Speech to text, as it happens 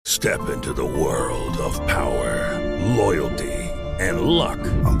Step into the world of power, loyalty, and luck.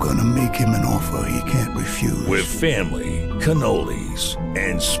 I'm gonna make him an offer he can't refuse. With family, cannolis,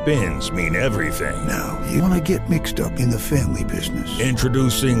 and spins mean everything. Now, you wanna get mixed up in the family business.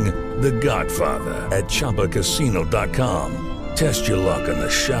 Introducing The Godfather at ChumbaCasino.com. Test your luck in the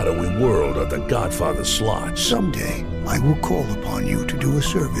shadowy world of The Godfather slot. Someday, I will call upon you to do a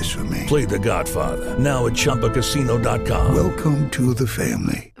service for me. Play The Godfather now at ChumbaCasino.com. Welcome to the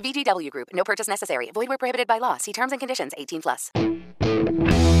family. VGW Group. No purchase necessary. Void where prohibited by law. See terms and conditions.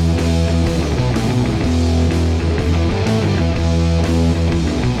 18+.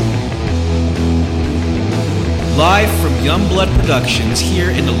 Live from Youngblood Productions here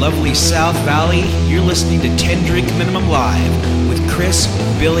in the lovely South Valley, you're listening to 10 Drink Minimum Live with Chris,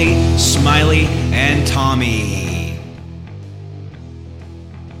 Billy, Smiley, and Tommy.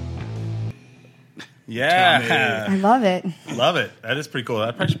 Yeah. I love it. Love it. That is pretty cool.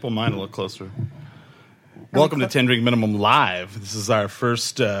 I probably should pull mine a little closer. Welcome to 10 Drink Minimum Live. This is our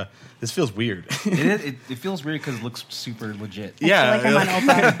first... this feels weird. It feels weird because it looks super legit. Yeah. I feel like I'm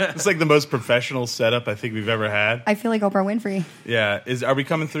on Oprah. It's like the most professional setup I think we've ever had. I feel like Oprah Winfrey. Yeah. Are we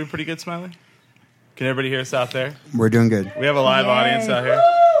coming through pretty good, Smiley? Can everybody hear us out there? We're doing good. We have a live Yay. audience out here.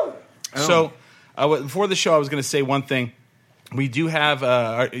 So, before the show, I was going to say one thing. We do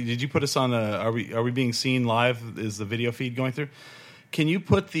have... did you put us on... Are we being seen live? Is the video feed going through? Can you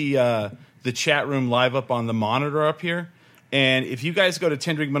put the chat room live up on the monitor up here? And if you guys go to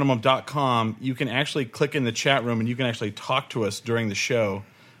 10drinkminimum.com, you can actually click in the chat room and you can actually talk to us during the show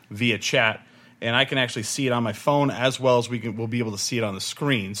via chat. And I can actually see it on my phone as well as we'll be able to see it on the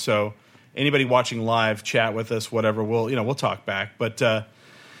screen. So anybody watching live, chat with us, whatever, we'll talk back. But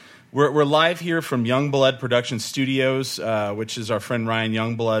we're live here from Youngblood Production Studios, which is our friend Ryan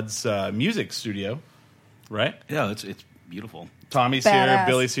Youngblood's music studio, right? Yeah, it's beautiful. Tommy's Badass. here,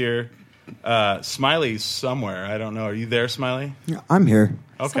 Billy's here. Smiley's somewhere. I don't know. Are you there, Smiley? I'm here.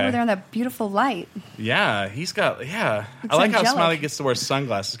 It's over there in that beautiful light. Yeah, he's got. Yeah, It's I like how angelic. Smiley gets to wear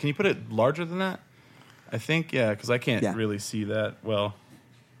sunglasses. Can you put it larger than that? I think because I can't Yeah. really see that well.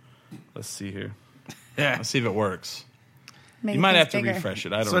 Let's see here. Let's see if it works. Make You might have things to bigger. refresh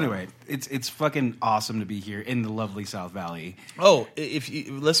it. I don't So know. anyway, it's fucking awesome to be here in the lovely South Valley. Oh,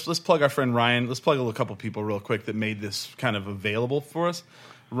 let's plug our friend Ryan. Let's plug a couple people real quick that made this kind of available for us.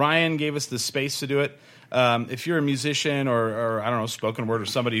 Ryan gave us the space to do it. If you're a musician or I don't know, spoken word or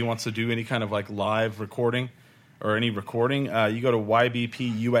somebody who wants to do any kind of like live recording or any recording, you go to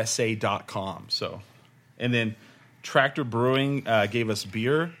ybpusa.com. So, and then Tractor Brewing gave us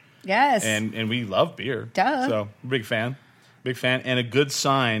beer. Yes. And we love beer. Duh. So big fan. And a good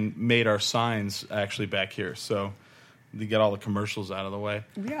sign made our signs actually back here. So to get all the commercials out of the way.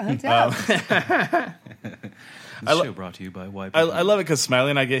 Yeah, hooked up. This show brought to you by YBP. I love it because Smiley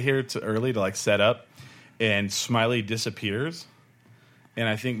and I get here early to like set up, and Smiley disappears, and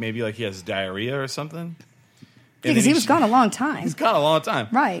I think maybe like he has diarrhea or something. Because he was gone a long time. He's gone a long time.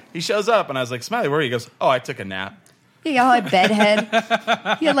 Right. He shows up, and I was like, Smiley, where are you? He goes, oh, I took a nap. He got like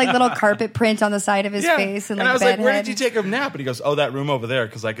bedhead. He had like little carpet print on the side of his face and like I was bedhead. like, where did you take a nap? And he goes, oh, that room over there,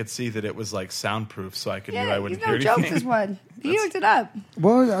 because I could see that it was like soundproof, so I could knew I Yeah, wouldn't he's hear no joke, anything. this one. He hooked it up.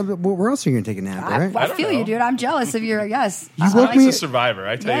 Well, where else are you going to take a nap, right? I don't feel know. you, dude. I'm jealous of your, yes. You woke He's me- a survivor,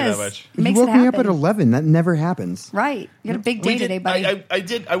 I tell you Yes. that much. It makes you woke it me up at happen. 11. That never happens. Right. You got a big day today, buddy.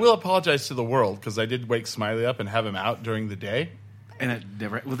 I will apologize to the world, because I did wake Smiley up and have him out during the day. And the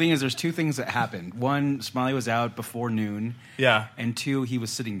thing is, there's two things that happened. One, Smiley was out before noon. Yeah. And two, he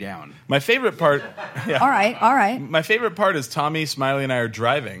was sitting down. My favorite part... Yeah. All right. My favorite part is Tommy, Smiley, and I are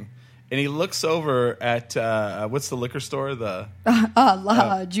driving, and he looks over at what's the liquor store? The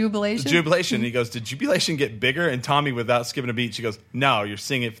Jubilation. Jubilation. And he goes, "Did Jubilation get bigger?" And Tommy, without skipping a beat, she goes, "No, you're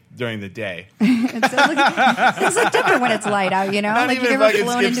seeing it during the day." It's like different when it's light out, you know? Not like even you've ever fucking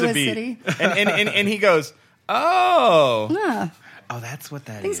flown skips into a a beat. city. And he goes, "Oh, Yeah. Oh, that's what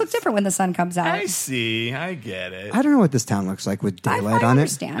that is. Things look different when the sun comes out. I see. I get it." I don't know what this town looks like with I daylight on it.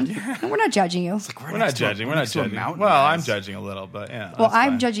 understand. We're not judging you. We're not judging. We're not next to a judging. mountain, Well, I'm guys. judging a little, but yeah. Well, that's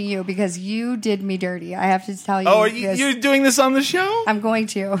I'm fine. judging you because you did me dirty. I have to tell you. Oh, are because you're doing this on the show? I'm going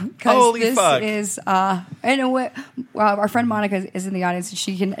to. Because Holy this fuck. is, in a way, our friend Monica is in the audience and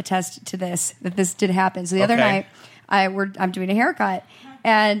she can attest to this, that this did happen. So the other Okay. night, I'm doing a haircut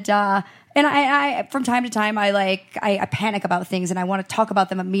and I from time to time I panic about things and I want to talk about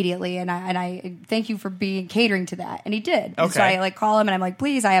them immediately and I thank you for being catering to that, and he did. And so Okay. I call him and I'm like,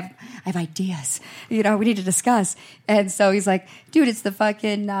 please, I have ideas, we need to discuss. And so he's like, dude, it's the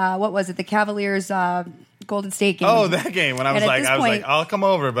fucking what was it, the Cavaliers Golden State game. Oh, that game when I was like, I'll come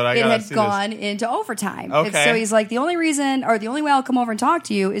over, but I gotta see this. It had gone into overtime. Okay. And so he's like, the only way I'll come over and talk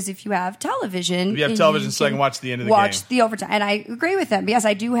to you is if you have television. If you have television, so I can watch the end of the game. Watch the overtime. And I agree with him. Yes,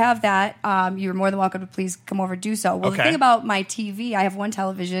 I do have that. You're more than welcome to please come over and do so. Well, the thing about my TV, I have one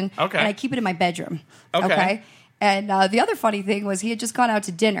television, and I keep it in my bedroom. Okay? And the other funny thing was he had just gone out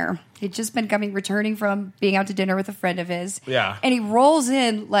to dinner. He'd just been returning from being out to dinner with a friend of his. Yeah. And he rolls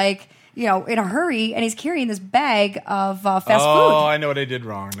in in a hurry, and he's carrying this bag of fast food. Oh, I know what I did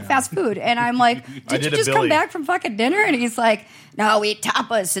wrong now. Fast food. And I'm like, did you just come back from fucking dinner? And he's like, no, we eat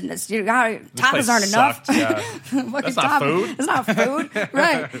tapas, and tapas aren't enough. Yeah. That's not food. It's not food.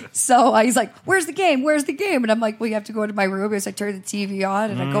 Right. So he's like, where's the game? And I'm like, well, you have to go into my room. So I turn the TV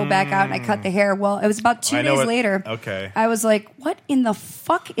on, and I go back out, and I cut the hair. Well, it was about 2 days later. Okay. I was like, what in the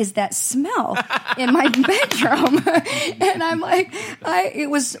fuck is that smell in my bedroom? And I'm like, it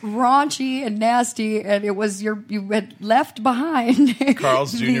was raunchy and nasty, and it was you had left behind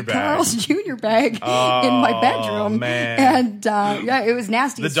Carl's Jr. bag. Carl's Jr. bag in my bedroom. Man. And it was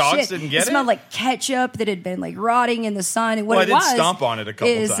nasty. The dogs didn't get it? It smelled like ketchup that had been rotting in the sun. And what I it was did stomp on it a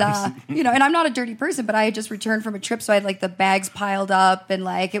couple times. and I'm not a dirty person, but I had just returned from a trip, so I had the bags piled up, and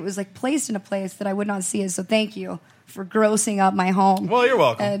it was placed in a place that I would not see it. So thank you for grossing up my home. Well, you're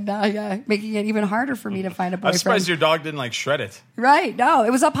welcome. And making it even harder for me to find a boyfriend. I'm surprised your dog didn't shred it. Right. No, it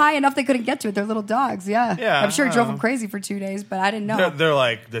was up high enough they couldn't get to it. They're little dogs. Yeah. I'm sure it drove them crazy for 2 days, but I didn't know. They're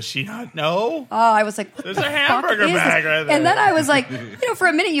like, does she not know? Oh, I was like, what there's the a hamburger bag right there. And then I was like, for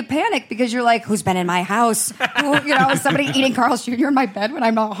a minute you panic because you're like, who's been in my house? Is somebody eating Carl's Jr. in my bed when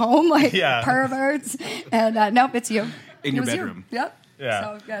I'm not home? Perverts. And nope, it's you. In your bedroom. You. Yep. Yeah.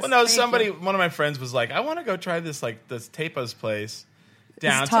 So, yes, well, no, one of my friends was like, I want to go try this tapas place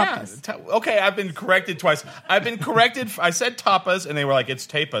downtown. Okay, I've been corrected twice. I said tapas, and they were like, it's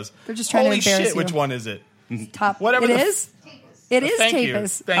tapas. They're just trying to embarrass shit, you. Which one is it? Whatever. It is? It is Thank you.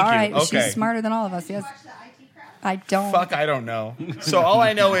 tapas. Thank you. All right. Okay. She's smarter than all of us, yes. I don't. Fuck, I don't know. So all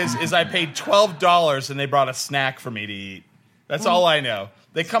I know is I paid $12 and they brought a snack for me to eat. That's all I know.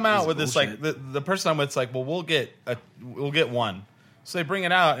 They come out with this the person I'm with is like, well, we'll get one. So they bring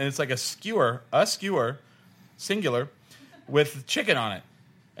it out, and it's like a skewer, singular, with chicken on it.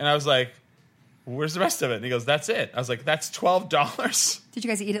 And I was like, where's the rest of it? And he goes, that's it. I was like, that's $12? Did you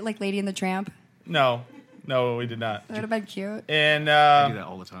guys eat it like Lady and the Tramp? No, we did not. That would have been cute. And I do that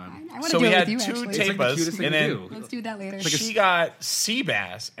all the time. I want to do it with you, two actually. tapas, and then let's do that later. she got sea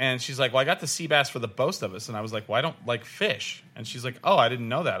bass, and she's like, well, I got the sea bass for the both of us. And I was like, well, I don't like fish. And she's like, oh, I didn't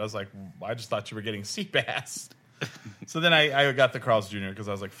know that. I was like, well, I just thought you were getting sea bass. So then I got the Carl's Jr. because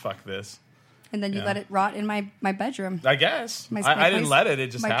I was like, fuck this. And then you let it rot in my bedroom. I guess. I didn't let it.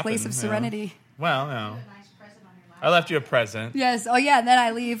 It just happened. My place of serenity. Well, no. I left you a present. Yes. Oh, yeah. And then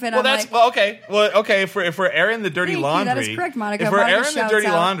I leave, and okay. Well, okay. If we're airing the dirty laundry, that is correct, Monica. If we're Monica airing the dirty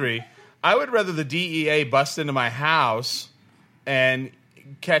out. laundry, I would rather the DEA bust into my house and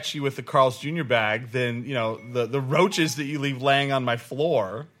catch you with the Carl's Jr. bag than the roaches that you leave laying on my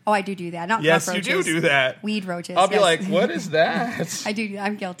floor. Oh, I do that. Not yes, roaches. you do that. Weed roaches. I'll be like, what is that? I do.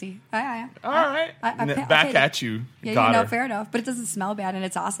 I'm guilty. All right. Back at you. Yeah, fair enough. But it doesn't smell bad, and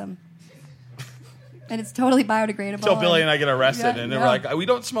it's awesome. And it's totally biodegradable. Until Billy and I get arrested, and they're like, we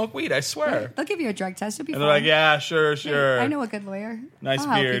don't smoke weed, I swear. They'll give you a drug test. You'll be fine. And they're like, yeah, sure. I know a good lawyer. Nice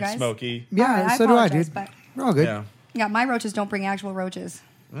beard, Smokey. Yeah, right, so do I, dude. but We're all good. yeah, my roaches don't bring actual roaches.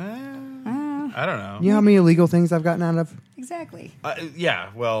 I don't know. You know how many illegal things I've gotten out of? Exactly. Yeah,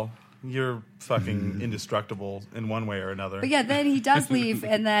 well, you're fucking indestructible in one way or another. But yeah, then he does leave,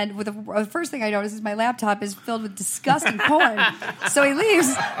 and then the first thing I notice is my laptop is filled with disgusting porn. So he leaves,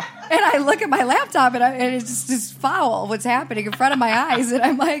 and I look at my laptop, and it's just foul what's happening in front of my eyes, and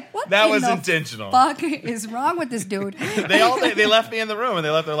I'm like, what that in was the intentional. fuck is wrong with this dude? They left me in the room, and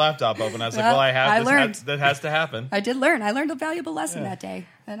they left their laptop open. I was like, well, I learned. That has to happen. I did learn. I learned a valuable lesson that day.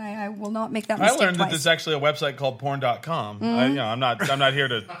 And I will not make that mistake I learned twice. that there's actually a website called porn.com. Mm-hmm. I'm not here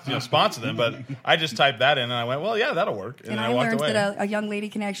to sponsor them, but I just typed that in and I went, well, yeah, that'll work. And I walked learned away. that a young lady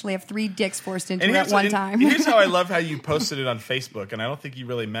can actually have 3 dicks forced into her at one time. Here's how I love how you posted it on Facebook, and I don't think you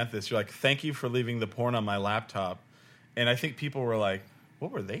really meant this. You're like, thank you for leaving the porn on my laptop. And I think people were like,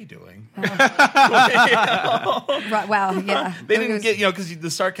 what were they doing? Right, wow, yeah. They didn't get, because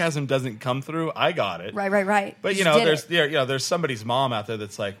the sarcasm doesn't come through. I got it. Right. But, there's somebody's mom out there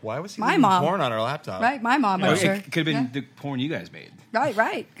that's like, why was he leaving porn on her laptop? Right, my mom, I'm sure. It could have been the porn you guys made.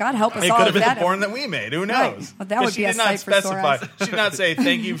 Right. God help us it all. It could have been that the porn that we made. Who knows? Right. Well, that would be a sight for sore eyes. She did not say,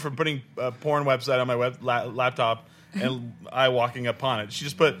 thank you for putting a porn website on my laptop and I walking upon it. She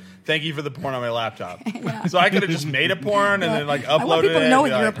just put, "Thank you for the porn on my laptop." So I could have just made a porn and then like uploaded it. I want people to know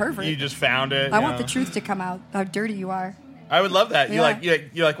and be you're a like, pervert. You just found it. I want the truth to come out. How dirty you are. I would love that. Yeah.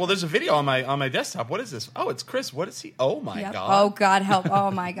 You're like, well, there's a video on my desktop. What is this? Oh, it's Chris. What is he? Oh my Yep. god. Oh God, help!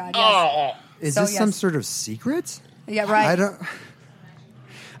 Oh my God. Yes. Oh. Is So, this some yes. sort of secret? Yeah. Right.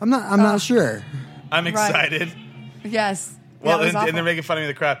 I'm not sure. I'm excited. Yes. Well, That was and they're awful. making fun of me in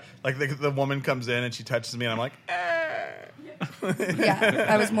the crowd. Like the woman comes in and she touches me, and I'm like, Yeah,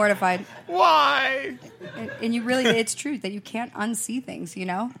 I was mortified. why? And you really, it's true that you can't unsee things, you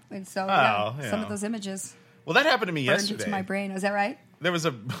know? And so Oh, some yeah. of those images Well, that happened to me burned yesterday. into my brain. Was that right? There was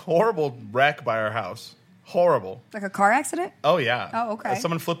a horrible wreck by our house. Horrible. Like a car accident? Oh, yeah. Oh, okay.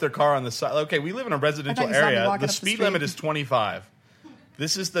 Someone flipped their car on the side. Okay, we live in a residential you saw me area. walking The up the speed street. limit is 25.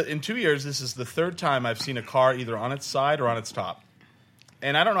 In 2 years, this is the third time I've seen a car either on its side or on its top.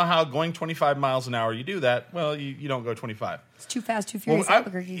 And I don't know how going 25 miles an hour you do that. Well, you don't go 25. It's too fast, too Well, furious.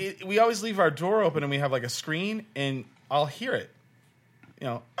 Albuquerque. we always leave our door open and we have like a screen and I'll hear it. You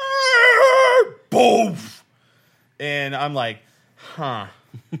know, boom. And I'm like, huh.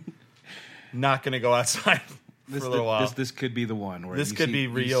 Not going to go outside for a little while. This could be the one. Where This you could see- be you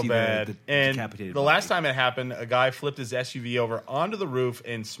real see bad. The And decapitated the body. last time it happened, a guy flipped his SUV over onto the roof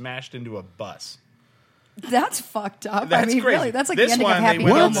and smashed into a bus. That's fucked up. That's I mean, crazy. really, that's like this the ending one, of Happy they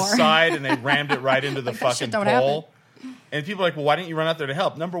went on the Gilmore. side and they rammed it right into the Like, that fucking shit don't pole. And people are like, well, why didn't you run out there to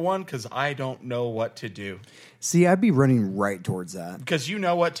help? Number one, because I don't know what to do. See, I'd be running right towards that. Because you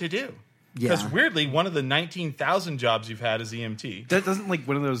know what to do. Because Yeah. weirdly, one of the 19,000 jobs you've had is EMT. That doesn't like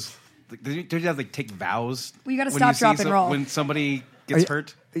one of those. Like, don't you have like take vows? Well, you gotta when stop, see drop, and roll. When somebody gets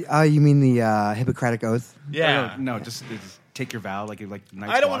hurt. You mean the Hippocratic Oath? Yeah. No, just take your vow like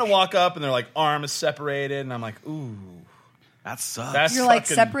Night's I don't want to Watch. walk up and they're like, arm is separated. And I'm like, ooh. That sucks. That's You're like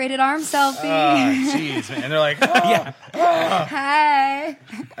fucking- separated arm selfie. Jeez, man. And they're like, oh. Hey.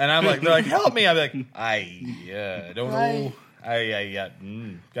 And I'm like, they're like, help me. I'm like, I don't Right. know. I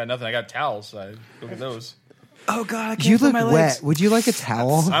got nothing. I got towels. I go get those. Oh God, I can't You feel look my wet. legs. Would you like a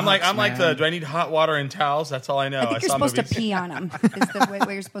towel? I'm like man. do I need hot water and towels? That's all I know. I think you're saw supposed to movies. pee on them. Is the way what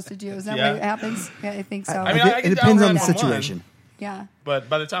you're supposed to do. Is that Yeah. what happens? Yeah, I think so. I mean, I it get depends down on the 911. situation. yeah. But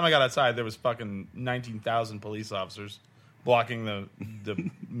by the time I got outside, there was fucking 19,000 police officers blocking the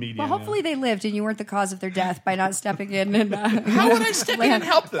median. Well, hopefully they lived and you weren't the cause of their death by not stepping in. And How would I step in and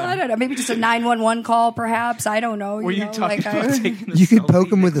help them? I don't know. Maybe just a 911 call, perhaps. I don't know. Were you know, talking like about taking a You could selfie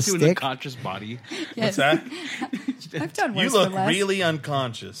poke 'em with a next to an stick. unconscious body? What's Yes. that? I've done worse You for look less. really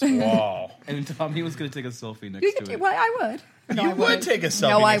unconscious. Wow. And Tommy was going to take a selfie next You to could, it. well, I would. No, You I would wouldn't. take a selfie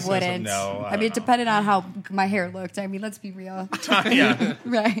No, I next to something. wouldn't. No, I mean, it depended on how my hair looked. I mean, let's be real. Yeah.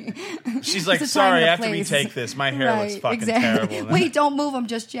 Right. She's like, It's a time sorry, and a after we place. take this, my hair looks Right, fucking exactly. terrible. Wait, don't move them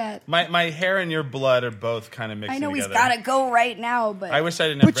just yet. My hair and your blood are both kind of mixing I know he's together. got to go right now, but I wish I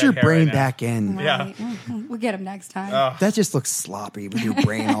didn't have Put your red hair brain right now. back in. Yeah. Right. We'll get him next time. That just looks sloppy with your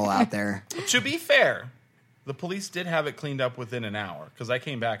brain all out there. To be fair, the police did have it cleaned up within an hour because I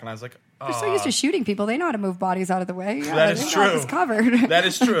came back and I was like, They're so used to shooting people; they know how to move bodies out of the way. Yeah, That is they got true. this covered. That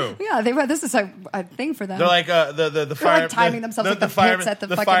is true. Yeah, this is a thing for them. They're like the fire. timing themselves like the pits at the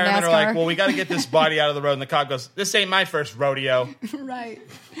fucking firemen are like, NASCAR. well, we got to get this body out of the road, and the cop goes, "This ain't my first rodeo, right.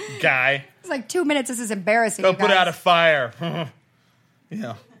 guy. It's like 2 minutes. This is embarrassing. Go you put guys. out a fire."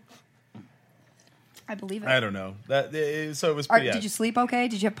 Yeah, I believe it. I don't know that. So it was pretty. Did you sleep okay?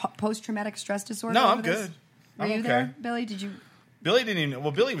 Did you have post-traumatic stress disorder? No, over I'm this? good. Were I'm you okay. there, Billy? Did you? Billy didn't even.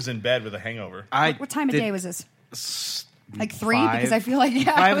 Well, Billy was in bed with a hangover. What time of day was this? Like 3? 5. Because I feel like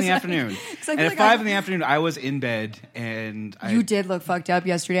 5 in the afternoon. 'cause I And feel at like 5 in the afternoon, I was in bed, and You did look fucked up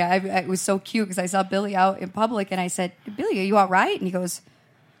yesterday. It was so cute because I saw Billy out in public, and I said, "Billy, are you all right?" And he goes,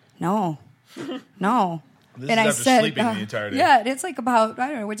 "No, no." This and is I after said, sleeping the entire day. Yeah, and it's like about, I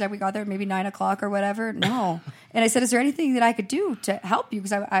don't know which time we got there, maybe 9 o'clock or whatever. No. And I said, "Is there anything that I could do to help you?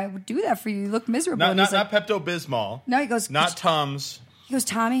 Because I would do that for you. You look miserable." Not And he's not, like, not Pepto-Bismol. No, he goes, Not Tums. he goes,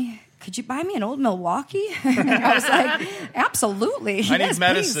 "Tommy, could you buy me an old Milwaukee?" And I was like, "Absolutely. I need Yes,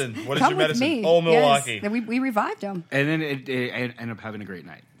 medicine. please. What is Come your with medicine? me." Old Milwaukee. Yes. And we revived him. And then I ended up having a great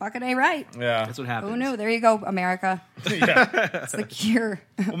night. Fucking A right. Yeah. That's what happened. Who knew? There you go, America. Yeah. It's the cure.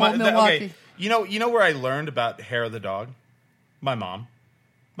 Well, Old Milwaukee. okay. You know where I learned about hair of the dog? My mom.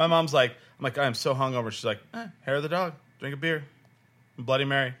 My mom's like, I'm like, I'm so hungover. She's like, hair of the dog. Drink a beer. Bloody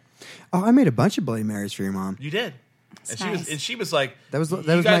Mary. Oh, I made a bunch of Bloody Marys for your mom. You did. Nice. She was like, That was you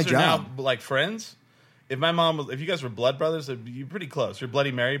my guys are job. now like friends. If you guys were blood brothers, you're pretty close. You're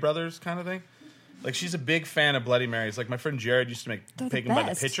Bloody Mary brothers kind of thing. Like she's a big fan of Bloody Marys. Like my friend Jared used to They're the take them by the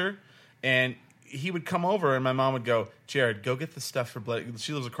best. pitcher, and he would come over and my mom would go, Jared, go get the stuff for Bloody.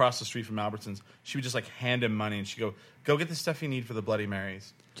 She lives across the street from Albertsons. She would just like hand him money and she'd go get the stuff you need for the Bloody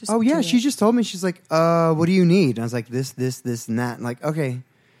Marys. Just Oh yeah, do she it. just told me. She's like, what do you need? And I was like, this, and that. And like, okay,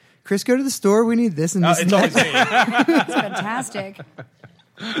 Chris, go to the store. We need this and this. It's and always that. me. It's fantastic.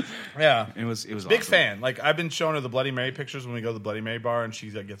 Yeah. It was Big awesome. fan. Like I've been showing her the Bloody Mary pictures when we go to the Bloody Mary bar, and she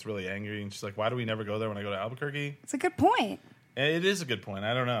gets really angry, and she's like, "Why do we never go there when I go to Albuquerque?" It's a good point. And it is a good point.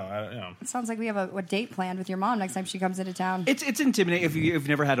 I don't know. It sounds like we have a date planned with your mom next time she comes into town. It's intimidating if you've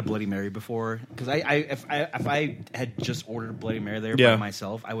never had a Bloody Mary before. Because if I had just ordered a Bloody Mary there Yeah. by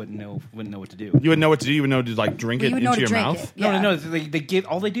myself, I wouldn't know what to do. You would know what to do. You would know to like drink Well, it you would know into to your drink mouth. it. Yeah. No. They give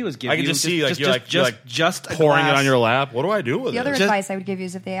all they do is give. I can you just see like just, you're like just a pouring it glass. on your lap. What do I do with The other it? advice I would give you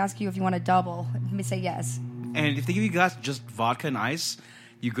is if they ask you if you want a double, say yes. And if they give you a glass just vodka and ice,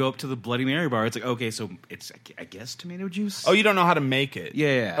 you go up to the Bloody Mary bar. It's like, okay, so it's I guess tomato juice. Oh, you don't know how to make it.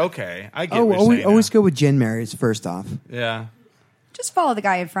 Yeah. Okay, I get. Oh, what you're always, saying always now. go with gin Marys first off. Yeah. Just follow the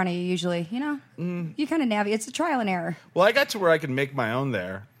guy in front of you usually, you know? You kind of navigate. It's a trial and error. Well, I got to where I could make my own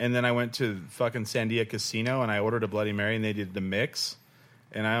there, and then I went to fucking Sandia Casino and I ordered a Bloody Mary, and they did the mix,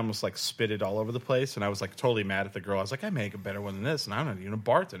 and I almost like spit it all over the place, and I was like totally mad at the girl. I was like, I make a better one than this, and I'm not even a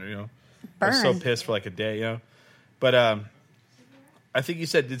bartender, you know. I was so Burn. pissed for like a day, you know. But I think you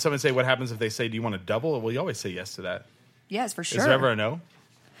said, did someone say what happens if they say, do you want a double? Well, you always say yes to that. Yes, for sure. Is there ever a no?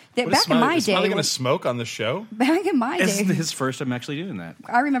 What is Back in my is Smiley day, going to smoke on the show? back in my It's day, his first time actually doing that.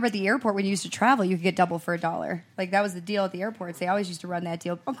 I remember at the airport when you used to travel, you could get double for $1. Like that was the deal at the airports. They always used to run that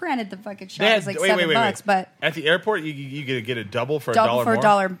deal. Well, granted, the fucking shot was like $7, but At the airport, you get a double for double $1 for more?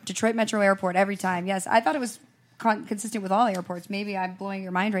 $1. Detroit Metro Airport every time. Yes, I thought it was consistent with all airports. Maybe I'm blowing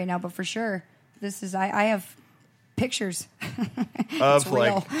your mind right now, but for sure, this is. I have pictures Of It's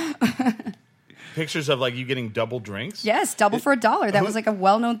real. like pictures of like you getting double drinks? Yes, double for $1. That was like a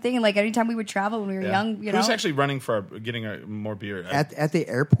well-known thing. Like anytime we would travel when we were Yeah. young, you know. Who's actually running for getting more beer? At the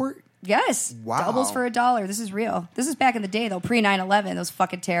airport? Yes, Wow. doubles for $1. This is real. This is back in the day though, pre 9/11. Those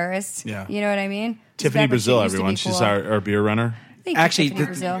fucking terrorists. Yeah. You know what I mean? This is Tiffany back when Brazil, shit used to be everyone. She's cool. our beer runner. Thank you, Actually, Tiffany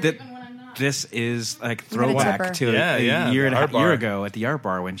Brazil. this is like I'm gonna tip her. throwback to Yeah, a yeah, year and the a art half year bar. ago at the art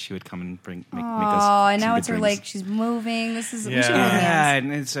bar when she would come and make us. Oh, and some now good it's her drinks. like she's moving. This is we should Yeah. hold Yeah,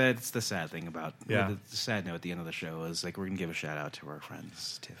 hands. and it's the sad thing about Yeah. the sad note at the end of the show is like we're gonna give a shout out to our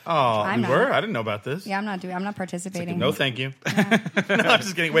friends Tiff. Oh, I'm we not. were? I didn't know about this. Yeah, I'm not participating. No, thank you. No, I'm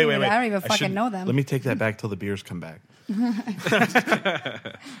just kidding. Wait. I don't even fucking shouldn't- know them. Let me take that back till the beers come back.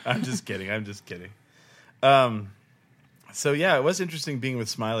 I'm just kidding. So yeah, it was interesting being with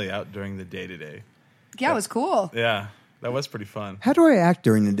Smiley out during the day today. Yeah, it was cool. Yeah, that was pretty fun. How do I act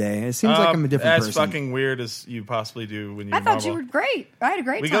during the day? It seems like I'm a different as person. fucking weird as you possibly do when you're I thought you normal. were great. I had a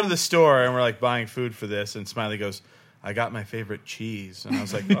great We time. go to the store and we're like buying food for this, and Smiley goes, "I got my favorite cheese," and I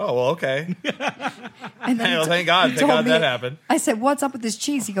was like, "Oh, well, okay." And then he Well, t- thank God. he Thank told God me- that happened. I said, "What's up with this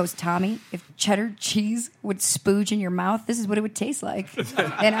cheese?" He goes, "Tommy, if cheddar cheese would spooge in your mouth, this is what it would taste like."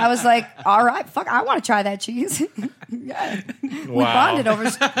 And I was like, "All right, fuck, I want to try that cheese." Yeah. We Wow. bonded over.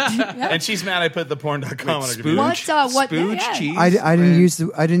 Yeah. And she's mad I put the porn.com on her Spooge? computer. What? What? Spooge Yeah. cheese. I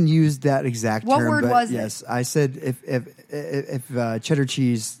didn't use that exact What term. word but was it? yes, I said if cheddar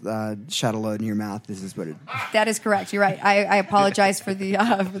cheese shot a load in your mouth, this is what it. That is correct. You're right. I apologize for the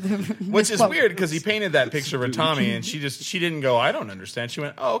Which is misquote. weird because he painted that picture for Tommy, and she didn't go, "I don't understand." She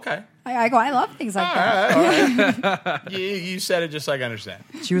went, "Oh, okay." I go. I love things like All that. right, all right. you said it just like I understand.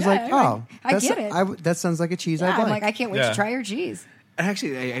 She was Yeah, like, I- "Oh, I that's- get it. that sounds like a cheese Yeah, I'd I'm like, I can't wait Yeah. to try your cheese.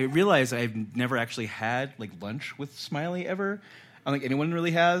 Actually, I realized I've never actually had like lunch with Smiley ever. I don't think anyone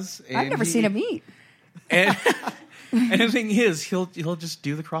really has. I've never seen him eat. And, and the thing is, he'll just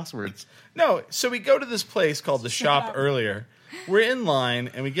do the crosswords. No, so we go to this place called the Shop earlier. We're in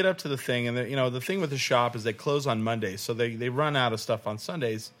line, and we get up to the thing, and the thing with the shop is they close on Mondays, so they run out of stuff on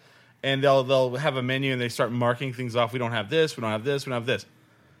Sundays, and they'll have a menu, and they start marking things off. We don't have this, we don't have this, we don't have this.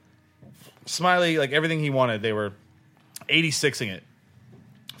 Smiley, like everything he wanted, they were 86ing it.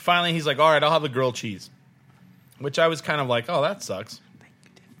 Finally, he's like, "All right, I'll have the grilled cheese," which I was kind of like, "Oh, that sucks."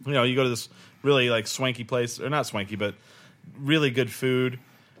 You go to this really like swanky place, or not swanky, but really good food,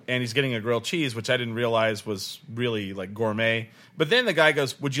 and he's getting a grilled cheese, which I didn't realize was really like gourmet. But then the guy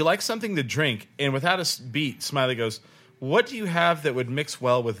goes, "Would you like something to drink?" And without a beat, Smiley goes, "What do you have that would mix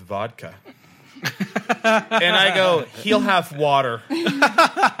well with vodka?" And I go, "He'll have water."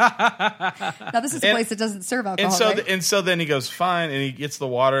 Now this is a And- place that doesn't serve alcohol. And so, right? and so then he goes, "Fine," and he gets the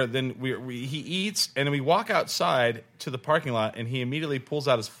water. Then he eats, and then we walk outside to the parking lot, and he immediately pulls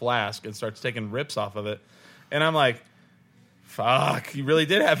out his flask and starts taking rips off of it. And I'm like, Fuck, you really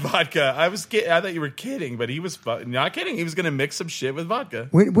did have vodka. I thought you were kidding, but he was not kidding. He was going to mix some shit with vodka.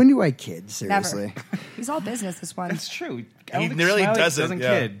 When do I kid? Seriously. Never. He's all business, this one. It's true. He really doesn't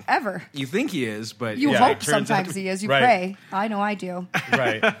kid. Ever. You think he is, but You it hope turns out sometimes to- he is. You Right. pray. I know I do.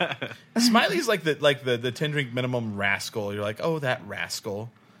 Right. Smiley's like the 10 drink minimum rascal. You're like, oh, that rascal.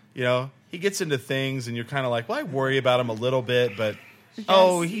 You know, he gets into things, and you're kind of like, well, I worry about him a little bit, but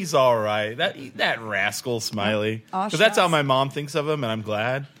oh, he's all right. That rascal Smiley. Because that's how my mom thinks of him, and I'm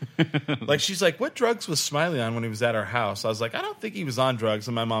glad. Like, she's like, what drugs was Smiley on when he was at our house? I was like, I don't think he was on drugs.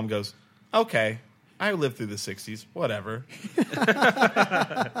 And my mom goes, okay, I lived through the 60s. Whatever.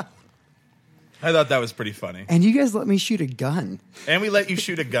 I thought that was pretty funny. And you guys let me shoot a gun. And we let you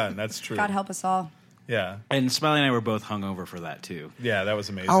shoot a gun. That's true. God help us all. Yeah. And Smiley and I were both hungover for that too. Yeah, that was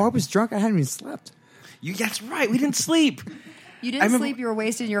amazing. Oh, I was drunk. I hadn't even slept. That's right. We didn't sleep. You didn't sleep. You were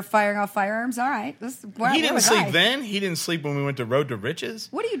wasted. And you were firing off firearms. All right. He didn't sleep then. He didn't sleep when we went to Road to Riches.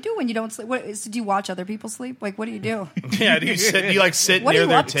 What do you do when you don't sleep? Do you watch other people sleep? Like, what do you do? Yeah, do you sit What are near you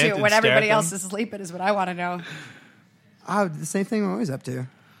their up tent to and when stare at everybody them? else is sleeping is what I want to know. Oh, the same thing I'm always up to.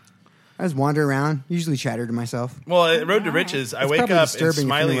 I just wander around, usually chatter to myself. Well, at Road to Riches, I It's wake probably up and disturbing if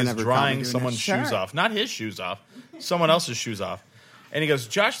Smiley anyone is ever caught me drying doing someone's it. shoes Sure. off. Not his shoes off. Someone else's shoes off. And he goes,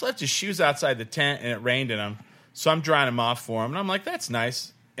 Josh left his shoes outside the tent and it rained in them. So I'm drying them off for him. And I'm like, that's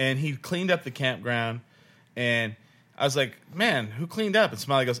nice. And he cleaned up the campground. And I was like, man, who cleaned up? And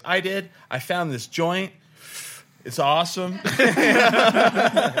Smiley goes, I did. I found this joint. It's awesome.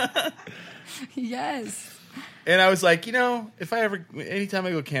 Yes. And I was like, anytime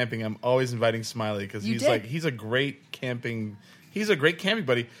I go camping, I'm always inviting Smiley because he's a great camping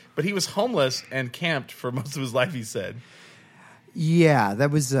buddy. But he was homeless and camped for most of his life, he said. Yeah,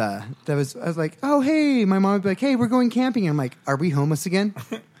 that was. I was like, oh hey, my mom would be like, hey, we're going camping. I'm like, are we homeless again?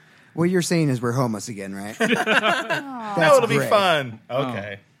 What you're saying is we're homeless again, right? No, it'll be fun.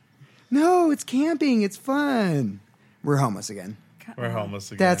 Okay. No, it's camping. It's fun. We're homeless again. We're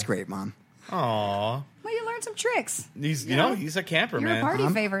homeless again. That's great, Mom. Aw. Well, you learned some tricks. He's a camper, You're man. a party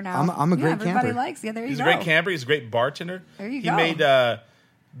favor now. I'm a great everybody camper. likes. Yeah, there you He's go. a great camper. He's a great bartender. There you He go. made the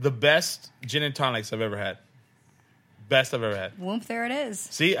best gin and tonics I've ever had. Best I've ever had. Whoop, there it is.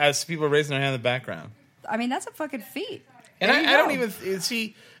 See, as people are raising their hand in the background. I mean, that's a fucking feat. And There you I don't go. even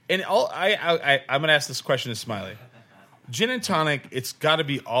see. And I'm going to ask this question to Smiley. Gin and tonic, it's got to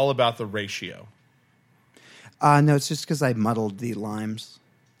be all about the ratio. No, it's just because I muddled the limes.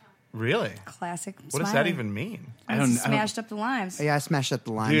 Really? Classic. What does that even mean? I don't- Smashed up the limes. Yeah, I smashed up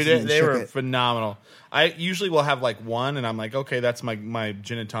the limes. Dude, and then they shook were it. phenomenal. I usually will have like one, and I'm like, okay, that's my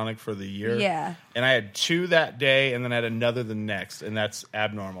gin and tonic for the year. Yeah. And I had two that day, and then I had another the next, and that's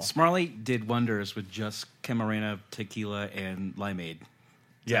abnormal. Smiley did wonders with just Camarena, tequila, and limeade.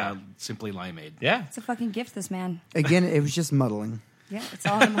 Yeah. Simply limeade. Yeah. It's a fucking gift, this man. Again, it was just muddling. Yeah, it's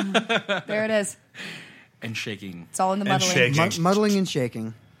all in the... There it is. And shaking. It's all in the And muddling. shaking. Muddling and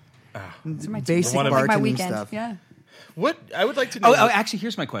shaking. Those are my two Basic things. Like my bartending weekend. stuff. Yeah. What I would like to know. Oh, actually,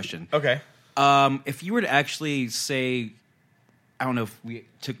 here's my question. Okay. If you were to actually say, I don't know if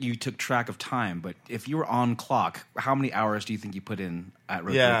you took track of time, but if you were on clock, how many hours do you think you put in at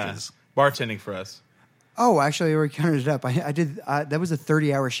Road Yeah. Riches? Bartending for us. Oh, actually, I already counted it up. I did. That was a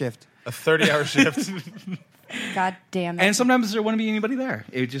 30-hour shift. A 30-hour shift. God damn it. And sometimes there wouldn't be anybody there.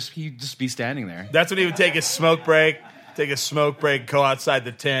 It would he'd just be standing there. That's when he would take his smoke break. Go outside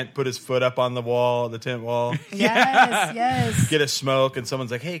the tent, put his foot up on the tent wall, Yes. get a smoke, and someone's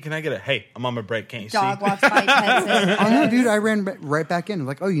like, hey, can I get hey, I'm on my break, can't you Dog see? walks by, pets it. Oh no, dude! I ran right back in. I'm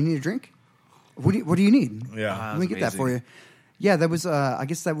like, oh, you need a drink? What do you need? Yeah. Let me get that for you. Yeah, that was. I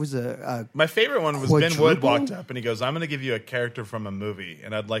guess that was a My favorite one was Ben Wood Quadruple? walked up and he goes, I'm going to give you a character from a movie,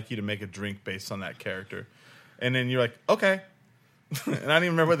 and I'd like you to make a drink based on that character. And then you're like, okay. And I don't even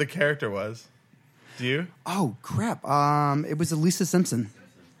remember what the character was. Do you? oh crap. It was a Lisa Simpson.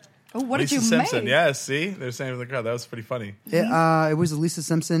 Oh, what Lisa did you Simpson. make? Yeah, see? They're saying it with the crowd. That was pretty funny. It was a Lisa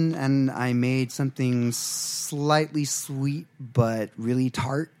Simpson, and I made something slightly sweet but really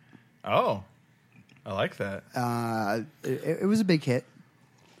tart. Oh, I like that. It was a big hit.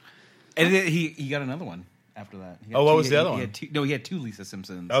 And then he got another one after that. He had Oh, what two- was the other one? He had two Lisa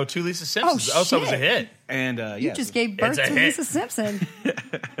Simpsons. Oh, two Lisa Simpsons. Oh, so it was a shit. hit. And You just gave birth It's a to hit. Lisa Simpson.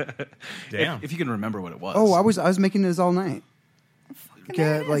 Damn. if you can remember what it was. Oh, I was making those all night.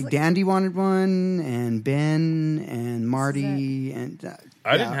 There it is. Like Dandy wanted one, and Ben and Marty, This and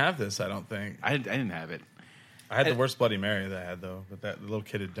I didn't have this, I don't think. I didn't have it. I had the worst Bloody Mary that I had, though. But that little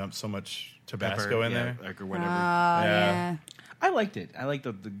kid had dumped so much Tabasco in there. Like, or whatever. Yeah. I liked it. I liked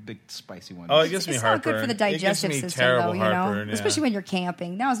the big spicy one. Oh, it gives me It's not heartburn. good for the It gives digestive me system, terrible though, you know? heartburn, yeah. Especially when you're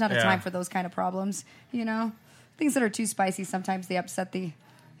camping. Now is not a Yeah. time for those kind of problems, you know? things that are too spicy, sometimes they upset the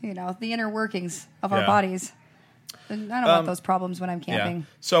inner workings of our Yeah. bodies. And I don't want those problems when I'm camping. Yeah.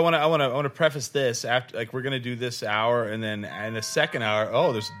 So I want to preface this after, like, we're going to do this hour, and then in the second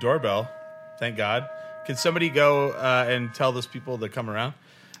hour, there's a doorbell. Thank God. Can somebody go and tell those people to come around?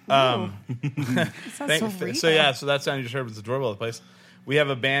 That sounds so real. So that sound you just heard was the doorbell of the place. We have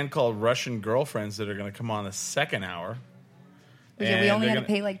a band called Russian Girlfriends that are going to come on the second hour. Yeah, we only had to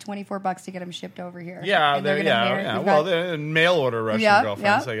pay like $24 to get them shipped over here. Yeah, And they're gonna marry- Well, they're mail order Russian Yeah,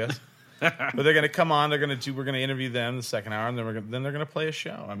 Girlfriends, yeah. I guess. But they're going to come on. We're going to interview them the second hour, and then they're going to play a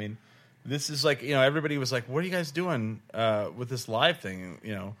show. I mean, this is like, everybody was like, "What are you guys doing with this live thing?"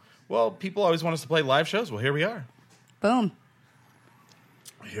 Well, people always want us to play live shows. Well, here we are. Boom.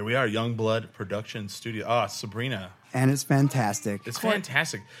 Here we are, Youngblood Production Studio. Sabrina. And it's fantastic. It's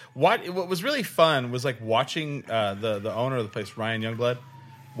fantastic. What was really fun was like watching the owner of the place, Ryan Youngblood,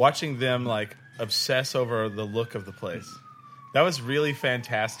 watching them like obsess over the look of the place. That was really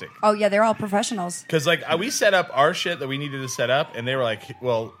fantastic. Oh yeah, they're all professionals. Because like we set up our shit that we needed to set up, and they were like,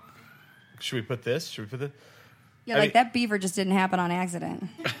 "Well, should we put this? Should we put this?" Yeah, that beaver just didn't happen on accident.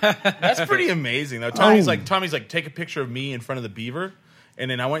 That's pretty amazing, though. Tommy's like, take a picture of me in front of the beaver,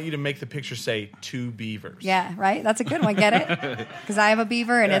 and then I want you to make the picture say 2 beavers. Yeah, right. That's a good one. Get it? Because I have a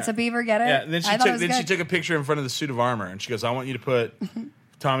beaver and it's a beaver. Get it? Yeah. And then she took a picture in front of the suit of armor, and she goes, "I want you to put."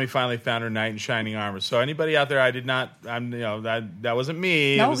 Tommy finally found her knight in shining armor. So anybody out there, I did not. That wasn't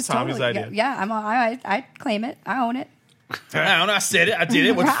me. No, it was Tommy's totally, idea. Yeah, I claim it. I own it. I said it. I did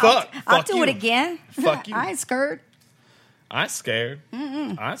it. What the fuck? I'll Fuck do you. it again. Fuck you. I ain't scared. I'm scared.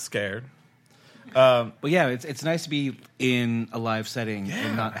 I'm scared. Well, yeah, it's nice to be in a live setting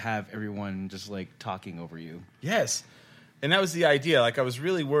and not have everyone just like talking over you. Yes, and that was the idea. Like I was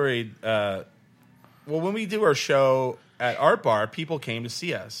really worried. Well, when we do our show at Art Bar, people came to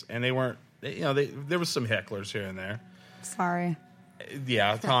see us, and they weren't. There was some hecklers here and there. Sorry.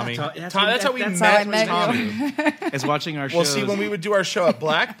 Yeah, Tommy. That's That's how we that's how I met met with Tommy. As watching our Well, shows. see, when we would do our show at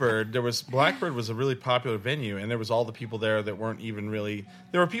Blackbird, Blackbird was a really popular venue, and there was all the people there that weren't even really.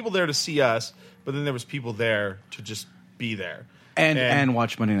 There were people there to see us, but then there was people there to just be there and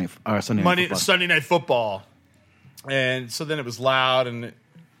watch Sunday Night Football. Sunday Night Football, and so then it was loud, and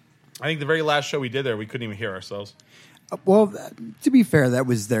I think the very last show we did there, we couldn't even hear ourselves. Well, to be fair, that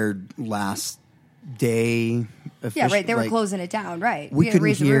was their last day. Yeah, right. They were closing it down. Right. We had to couldn't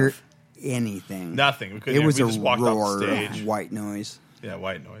raise the hear roof. anything. Nothing. We couldn't. It was we a just walked off roar the stage. of white noise. Yeah,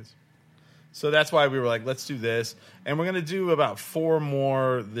 white noise. So that's why we were like, let's do this. And we're going to do about 4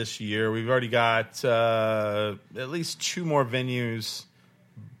 more this year. We've already got at least 2 more venues,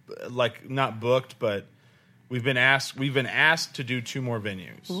 like not booked, but we've been asked to do 2 more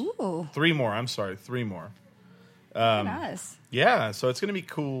venues. Ooh. 3 more. I'm sorry, 3 more. Us. Yeah, so it's going to be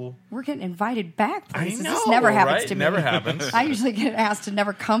cool. We're getting invited back places. I know, This never happens right? to me. Never happens. I usually get asked to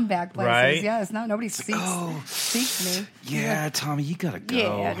never come back places. Right? Yes. No, nobody seeks me. Yeah, Tommy, you gotta go.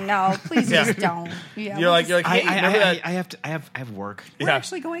 Yeah. No, please just don't. Yeah, You're like, hey, remember that? I have work. we're Yeah.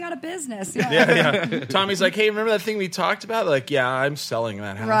 actually going out of business. Yeah. Yeah. Tommy's like, hey, remember that thing we talked about? Like, yeah, I'm selling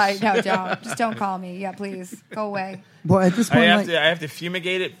that house. Right. No, don't. Just don't call me. Yeah, please. Go away. Well, at this I point, have to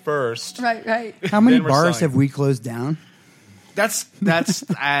fumigate it first. Right. how many Then we're bars selling. have we closed down? That's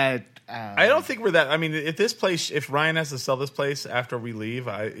I don't think we're that. I mean, if this place, if Ryan has to sell this place after we leave,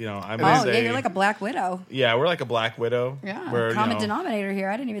 I'm gonna Oh, say, yeah, you're like a Black Widow. yeah, we're like a Black Widow. Yeah. where, Common denominator here.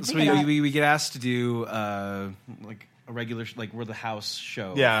 I didn't even so think of that. we get asked to do like a regular like we're the house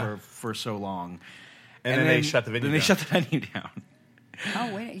show Yeah. for so long, and then they shut the venue. Then they down. shut the venue down.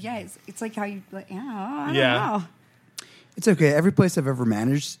 Oh, wait. Yeah. It's like how you, I don't Yeah. know. It's okay. Every place I've ever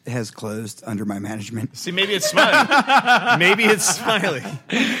managed has closed under my management. See, maybe it's Smiley. Maybe it's Smiley.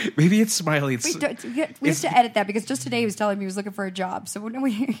 Maybe it's Smiley. It's, We have to edit that because just today he was telling me he was looking for a job. So when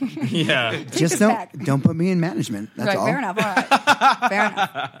we Yeah. Just this back. don't put me in management. That's right, all. fair enough. All right, fair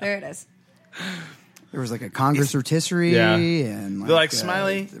enough. There it is. There was like a Congress rotisserie, Yeah. and They're like,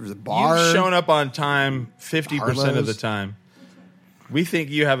 Smiley, there was a bar. you've shown up on time 50% of the Harlow's. time. We think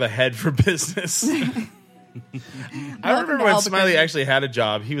you have a head for business. I remember to when Albuquerque. Smiley actually had a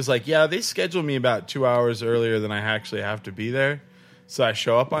job. He was like, yeah, they scheduled me about 2 hours earlier than I actually have to be there. So I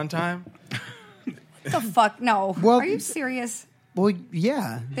show up on time. What the fuck? No. Well- Are you serious? Well,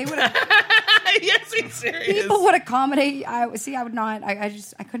 yeah. They would. Yes, he's serious. People would accommodate. I would not. I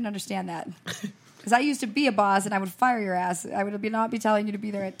couldn't understand that. Because I used to be a boss, and I would fire your ass. I would not be telling you to be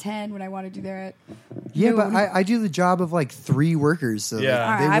there at 10 when I wanted you there at Yeah, noon. but I do the job of like 3 workers, so Yeah.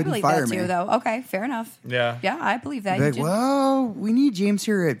 All right, they I wouldn't believe fire that me. too, though. Okay, fair enough. Yeah. Yeah, I believe that. Be You like, did- well, we need James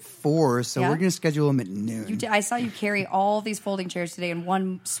here at 4, so Yeah. we're going to schedule him at noon. You did, I saw you carry all these folding chairs today in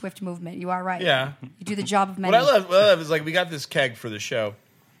one swift movement. You are right. Yeah. You do the job of many. What I love is like we got this keg for the show,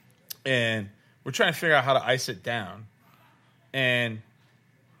 and we're trying to figure out how to ice it down, and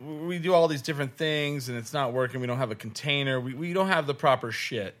we do all these different things, and it's not working. We don't have a container. We don't have the proper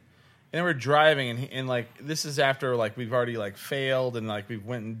shit. And then we're driving, and like this is after like we've already like failed, and like we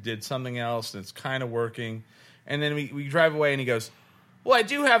went and did something else, and it's kind of working. And then we drive away, and he goes, "Well, I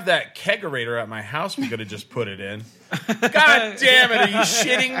do have that kegerator at my house. We could have just put it in." God damn it! Are you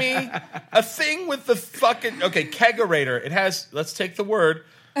shitting me? A thing with the fucking kegerator. It has. Let's take the word.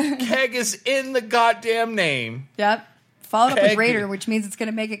 Keg is in the goddamn name. Yep. Followed up with Keg. Raider, which means it's going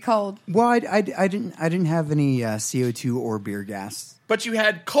to make it cold. Well, I didn't have any CO2 or beer gas. But you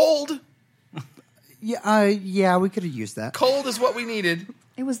had cold. Yeah, we could have used that. Cold is what we needed.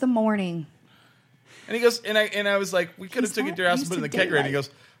 It was the morning. And he goes, and I was like, we could have He's took it not to your house and used put it in the to kegerator. And he daylight. goes,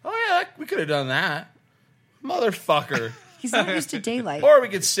 oh yeah, we could have done that, motherfucker. He's not used to daylight. Or we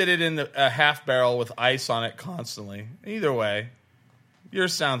could sit it in a half barrel with ice on it constantly. Either way,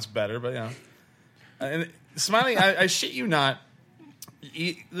 yours sounds better, but yeah. And Smiley, I shit you not.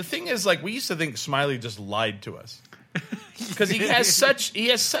 The thing is, like, we used to think Smiley just lied to us because he has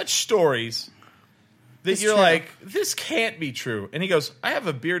such stories that It's you're true. like, this can't be true. And he goes, I have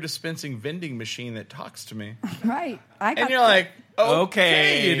a beer dispensing vending machine that talks to me. Right. And you're like,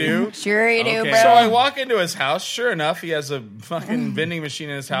 okay, you do. Sure you do, Okay. bro. So I walk into his house. Sure enough, he has a fucking vending machine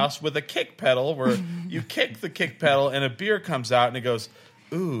in his house with a kick pedal where you kick the kick pedal and a beer comes out and it goes,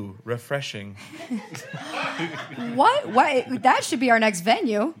 ooh, refreshing. What? That should be our next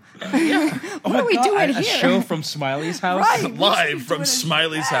venue. What are we doing a here? show from Smiley's house? Right. Live from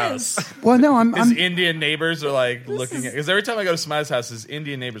Smiley's house. Well, no, His I'm Indian neighbors are like looking at, because every time I go to Smiley's house, his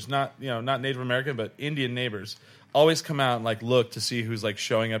Indian neighbors, not Native American, but Indian neighbors, always come out and like look to see who's like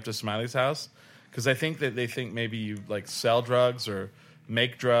showing up to Smiley's house, because I think that they think maybe you like sell drugs or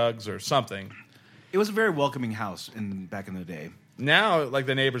make drugs or something. It was a very welcoming house back in the day. Now, like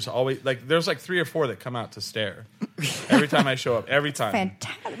the neighbors always like there's like 3 or 4 that come out to stare every time I show up. Every time,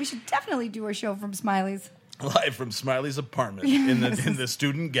 Fantastic. We should definitely do a show from Smiley's. live from Smiley's apartment in the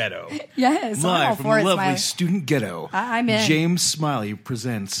student ghetto. Yes. I'm all Live from for the it, lovely Smiley. student ghetto. I'm in. James Smiley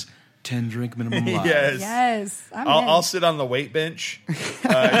presents 10 Drink Minimum Live. Yes. Yes. I'm in. I'll sit on the weight bench. You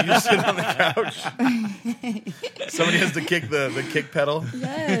sit on the couch. Somebody has to kick the kick pedal.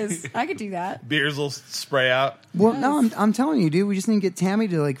 Yes. I could do that. Beers will spray out. well, no, I'm telling you, dude. We just need to get Tammy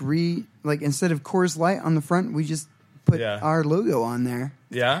to like instead of Coors Light on the front, we just put Yeah. our logo on there.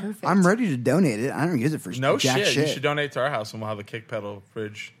 Yeah. Perfect. I'm ready to donate it. I don't use it for No jack shit. You should donate to our house and we'll have a kick pedal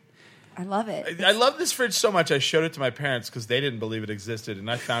fridge. I love it. I love this fridge so much. I showed it to my parents because they didn't believe it existed, and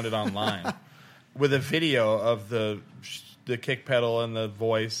I found it online with a video of the kick pedal and the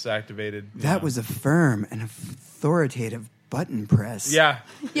voice activated. That was a firm and authoritative button press. Yeah.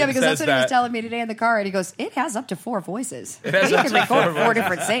 Yeah, it because that's says what he was that. telling me today in the car, and he goes, "It has up to 4 voices. It has we up can to record 4 4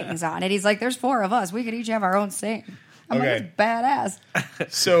 different things on it." He's like, "There's 4 of us. We could each have our own sing." I'm Okay. like, "That's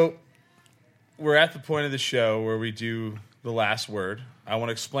badass." So we're at the point of the show where we do the last word. I want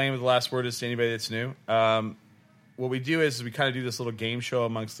to explain what the last word is to anybody that's new. What we do is we kind of do this little game show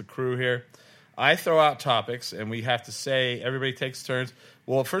amongst the crew here. I throw out topics, and we have to say, everybody takes turns.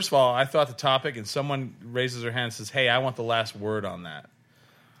 Well, first of all, I throw out the topic, and someone raises their hand and says, hey, I want the last word on that.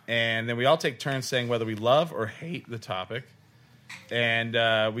 And then we all take turns saying whether we love or hate the topic. And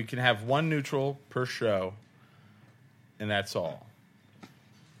we can have one neutral per show, and that's all.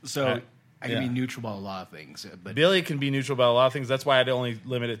 So I can yeah. be neutral about a lot of things. But Billy can be neutral about a lot of things. That's why I'd only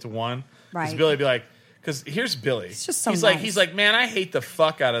limit it to one. Because Right. Billy would be like, because here's Billy. It's just so he's nice. like, man, I hate the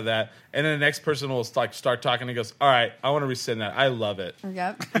fuck out of that. And then the next person will like start talking and he goes, all right, I want to rescind that. I love it.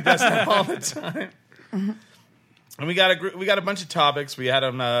 Yep. He does that all the time. And we got a bunch of topics. We had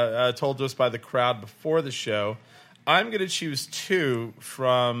them told to us by the crowd before the show. I'm going to choose 2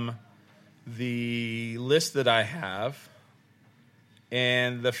 from the list that I have.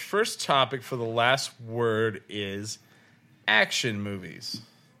 And the first topic for the last word is action movies.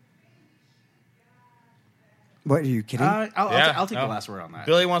 What, are you kidding? I'll take no. the last word on that.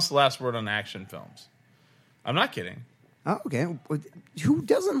 Billy wants the last word on action films. I'm not kidding. Oh, okay. Who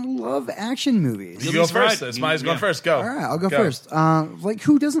doesn't love action movies? You go Billy's first. right. Smiley's going Yeah. first. Go. All right, I'll go first. Like,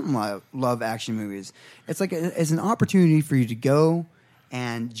 who doesn't love action movies? It's like it's an opportunity for you to go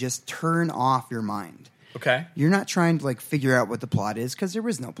and just turn off your mind. Okay. You're not trying to like figure out what the plot is because there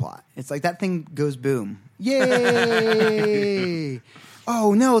is no plot. It's like that thing goes boom. Yay!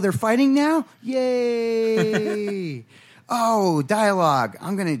 Oh no, they're fighting now. Yay! Oh, dialogue.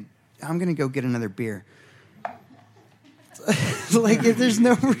 I'm gonna go get another beer. Like if there's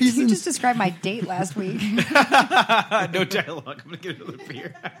no reason. You just described my date last week. No dialogue. I'm gonna get another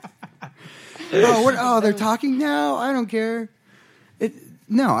beer. They're talking now. I don't care.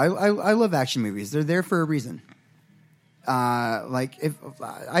 I love action movies. They're there for a reason. Like if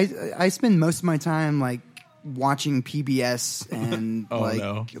I spend most of my time like watching PBS and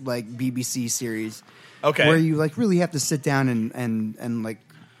like BBC series. Okay. Where you like really have to sit down and like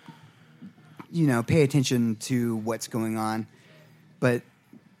pay attention to what's going on. But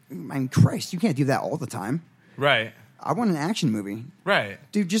I mean, Christ, you can't do that all the time. Right. I want an action movie. Right.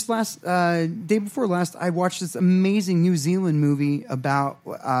 Dude, just day before last, I watched this amazing New Zealand movie about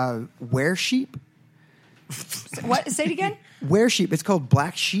were-sheep. What? Say it again? Were-sheep. It's called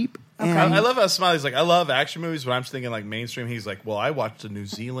Black Sheep. Okay. And I love how Smiley's like, I love action movies, but I'm just thinking like mainstream. He's like, well, I watched a New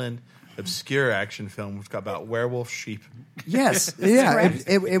Zealand obscure action film which got about werewolf sheep. Yes, yeah.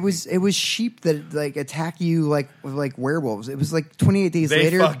 It was sheep that like attack you like werewolves. It was like 28 days They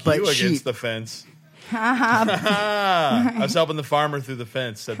later, fuck but you sheep. against the fence. I was helping the farmer through the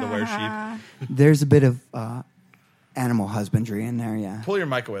fence, said the were-sheep. There's a bit of animal husbandry in there, yeah. Pull your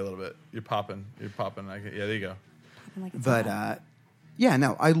mic away a little bit. You're popping. Yeah, there you go. But yeah,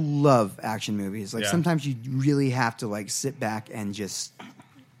 no, I love action movies. Like sometimes you really have to like sit back and just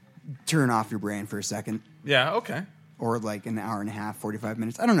turn off your brain for a second. Yeah, okay. Or like an hour and a half, 45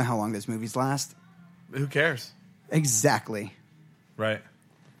 minutes. I don't know how long those movies last. Who cares? Exactly. Right.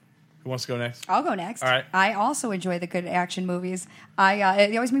 Who wants to go next? I'll go next. All right. I also enjoy the good action movies.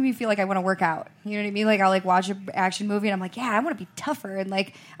 It always make me feel like I want to work out. You know what I mean? Like I'll like watch an action movie and I'm like, yeah, I want to be tougher. And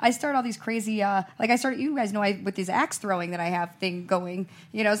like I start all these crazy, you guys know with these axe throwing that I have thing going.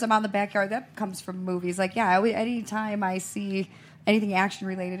 You know, so I'm out in the backyard. That comes from movies. Like anytime I see anything action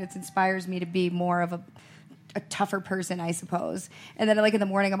related, it inspires me to be more of a tougher person, I suppose. And then like in the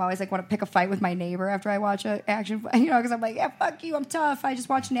morning, I'm always like want to pick a fight with my neighbor after I watch an action, because I'm like, yeah, fuck you, I'm tough. I just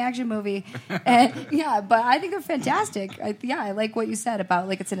watched an action movie. And yeah, but I think they're fantastic. I like what you said about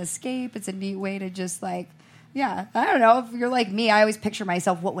like it's an escape. It's a neat way to just like, yeah, I don't know. If you're like me, I always picture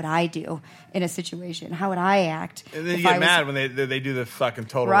myself, what would I do in a situation? How would I act? And then you get mad when they do the fucking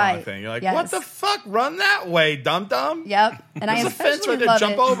total wrong thing. You're like, what the fuck? Run that way, dum-dum. Yep. And I There's a especially fence right there. love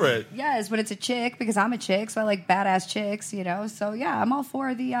Jump over it. Yes, when it's a chick, because I'm a chick, so I like badass chicks, So yeah, I'm all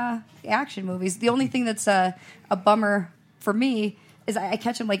for the action movies. The only thing that's a bummer for me is I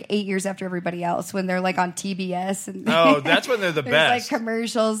catch them like 8 years after everybody else when they're like on TBS. And that's when they're the there's best. Like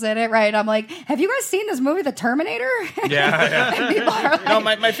commercials in it, right? I'm like, have you guys seen this movie, The Terminator? Yeah. And people are like, No,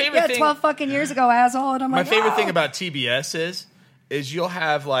 my favorite thing. 12 fucking years ago, asshole. And I'm My like, favorite oh. thing about TBS is you'll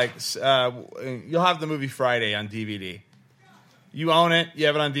have like you'll have the movie Friday on DVD. You own it. You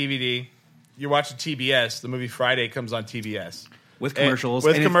have it on DVD. You're watching TBS. The movie Friday comes on TBS with commercials,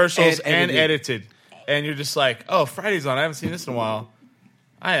 and edited. And you're just like, oh, Friday's on. I haven't seen this in a while.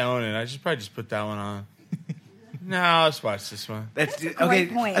 I own it. I should probably just put that one on. No, let's watch this one. That's a okay.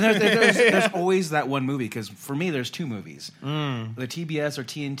 great point. And there's always that one movie, because for me, there's two movies. The TBS or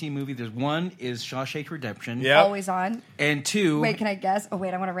TNT movie. There's one is Shawshank Redemption. Yeah. Always on. And two. Wait, can I guess? Oh,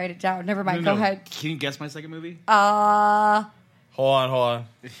 wait, I want to write it down. Never mind. No. Go ahead. Can you guess my second movie? Hold on.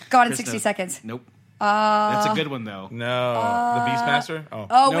 Gone in 60 seconds. Nope. That's a good one, though. No. The Beastmaster? Oh,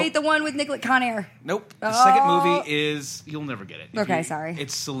 Nope. wait, the one with Nicolas Conair. Nope. The second movie is, you'll never get it. Okay, sorry.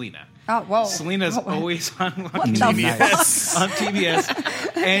 It's Selena. Oh, whoa. Selena's Whoa. always on What the TBS. On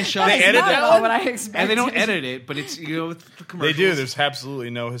TBS. And Shawshank. They edit Not that at all one? what I expected. And they don't edit it, but it's, with the They commercials. do. There's absolutely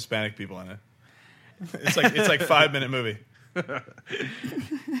no Hispanic people in it. It's like 5-minute movie.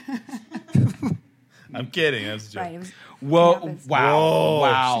 I'm kidding. That's a joke. Right, it was, Whoa. it happens. Wow. Whoa.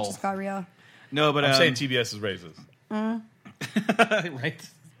 Wow. Shit just got real. No, but I'm saying TBS is racist. right.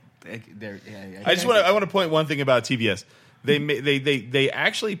 I want to point one thing about TBS. They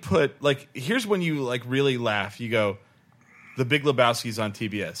actually put, like, here's when you like really laugh. You go, The Big Lebowski's on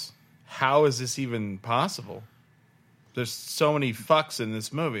TBS. How is this even possible? There's so many fucks in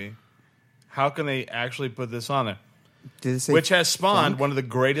this movie. How can they actually put this on there? Did it say Which has spawned funk? one of the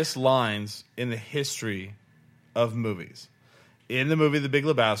greatest lines in the history of movies. In the movie The Big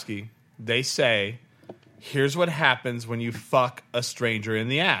Lebowski, they say, here's what happens when you fuck a stranger in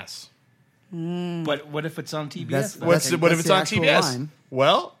the ass. But what if it's on TBS? That's- What if it's the on actual TBS? line.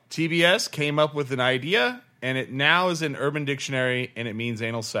 Well, TBS came up with an idea, and it now is in Urban Dictionary, and it means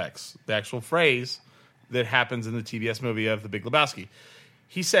anal sex. The actual phrase that happens in the TBS movie of The Big Lebowski.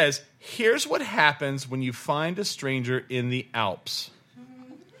 He says, "Here's what happens when you find a stranger in the Alps."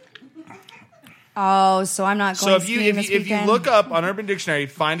 Oh, so I'm not going So skiing this if you weekend? look up on Urban Dictionary,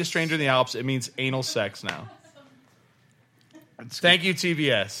 find a stranger in the Alps, it means anal sex now. Thank you,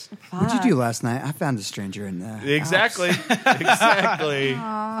 TBS. What'd you do last night? I found a stranger in there. Exactly. Exactly.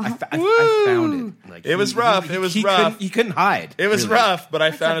 I found it. Like, It was rough. It was rough. He couldn't hide. It was really. rough, but I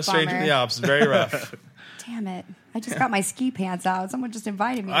That's found a a stranger in bummer. the Alps. Very rough. Damn it. I just got my ski pants out. Someone just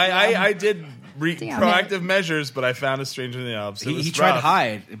invited me. I did Damn proactive measures, but I found a stranger in the Alps. It was He tried to rough.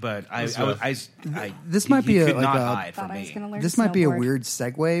 hide, but This might be he a- could like not a- hide Thought from I was me. going to learn This might be a snowboard. weird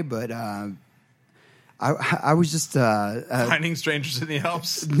segue, but I was just Finding strangers in the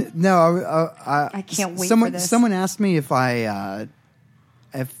Alps. no. I can't wait someone, for this. Someone asked me if I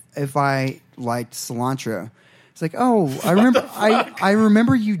liked cilantro. It's like, oh, I remember. I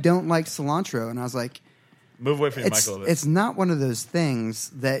remember you don't like cilantro, and I was like, Move away from your mic it's a little bit. it's not one of those things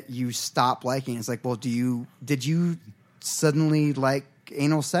that you stop liking. It's like, well, did you suddenly like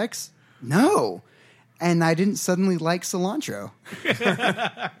anal sex? No, and I didn't suddenly like cilantro.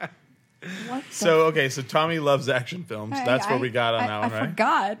 What the So Tommy loves action films. That's where we got on that one, I right?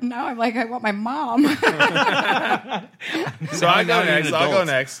 forgot. Now I'm like, I want my mom. So I'll go Now you're an next. I'll go adult.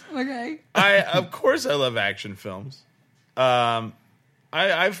 next. Okay. Of course I love action films.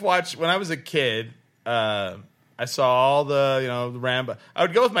 I've watched when I was a kid. I saw all the Rambo. I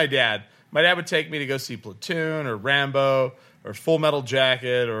would go with my dad. My dad would take me to go see Platoon or Rambo or Full Metal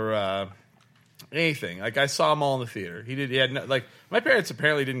Jacket or anything. Like I saw them all in the theater. He had no, like my parents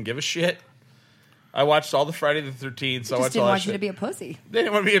apparently didn't give a shit. I watched all the Friday the 13th. So I Just watched didn't all that want you shit. to be a pussy. They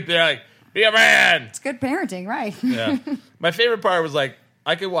didn't want to be up there like be a man. It's good parenting, right? Yeah. My favorite part was like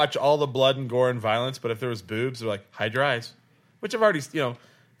I could watch all the blood and gore and violence, but if there was boobs, they're like hide your eyes, which I've already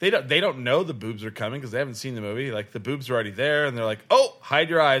they don't know the boobs are coming because they haven't seen the movie. Like the boobs are already there, and they're like, oh, hide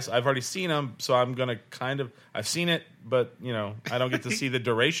your eyes. I've already seen them, so I'm gonna I've seen it, but I don't get to see the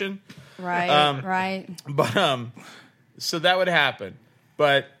duration. Right, right. But so that would happen.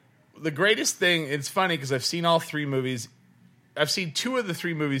 But the greatest thing, it's funny because I've seen all three movies. I've seen two of the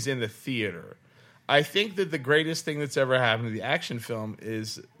three movies in the theater. I think that the greatest thing that's ever happened to the action film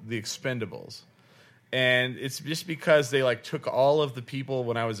is The Expendables. And it's just because they took all of the people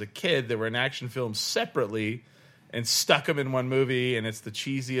when I was a kid that were in action films separately and stuck them in one movie, and it's the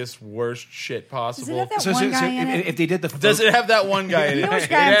cheesiest, worst shit possible. Does it have that one guy in it? If they did the Does it have that one guy in it? You know which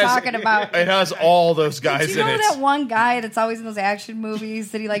guy I'm talking about. It has all those guys Do you know in it. that one guy that's always in those action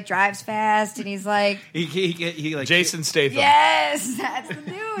movies that he drives fast and he's like, he Jason Statham. yes, that's the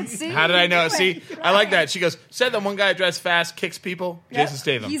dude. See, How did I know? You do See, it. I like that. She goes, said that one guy that drives fast, kicks people. Yep. Jason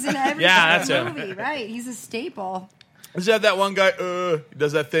Statham. He's in every Yeah, that's single him. movie, right? He's a staple. Does it have that one guy? He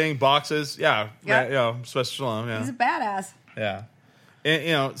does that thing, boxes. Yeah, Yep. Sylvester Stallone. He's Yeah, a badass. yeah.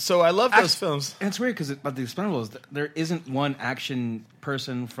 And so I love those films. And it's weird because about the Expendables, there isn't one action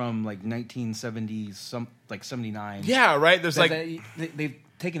person from 1970s, 79. Yeah, right. There's they've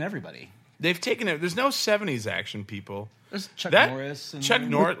taken everybody. they've taken it. There's no '70s action people. There's Chuck That- Norris. And Chuck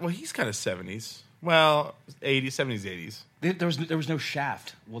Norris. Well, he's kind of '70s. Well, '80s, '70s, '80s. There was no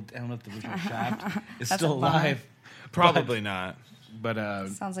Shaft. Well, I don't know if the original Shaft is That's still a bummer. alive. Probably not. But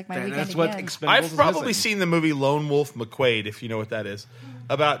Sounds like my that's weekend what again. Expendables I've is probably missing. seen the movie Lone Wolf McQuade, if you know what that is,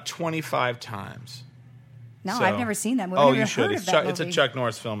 about 25 times. No, So- I've never seen that movie. Oh, I've you never should. heard It's, of that it's a movie. Chuck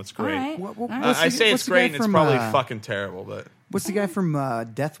Norris film. It's great. All right. What- All right. what's I the- say what's it's the great, guy and it's from, probably fucking terrible, but What's the guy from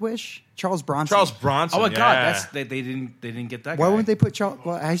Death Wish? Charles Bronson. Charles Bronson. Oh my God, yeah. they didn't get that. Why guy. wouldn't they put Charles?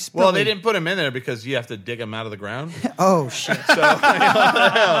 Well, Well, they didn't put him in there because you have to dig him out of the ground. Oh shit!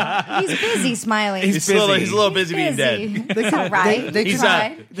 He's busy, Smiley. He's a little busy being dead. That's all right. they- He's He's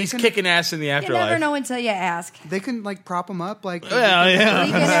right. he's kicking ass in the You afterlife. never know until you ask. They couldn't prop him up like. Yeah, yeah.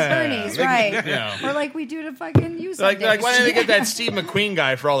 Weekend at Bernie's, right? Yeah. Or like we do to fucking you Like, Sundays. why didn't they get that Steve McQueen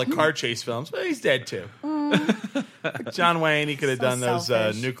guy for all the car chase films? Well, he's dead too. John Wayne, he could have So done those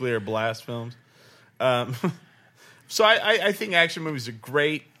selfish. nuclear blast films. So I think action movies are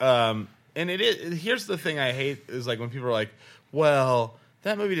great. And it is. Here's the thing I hate is when people are like, "Well,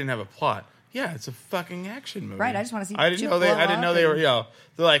 that movie didn't have a plot." Yeah, it's a fucking action movie. Right, I just wanna see I didn't shit know they. blow I didn't know up they were. and-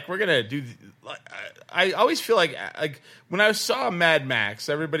 They're like, we're gonna do. I always feel like when I saw Mad Max,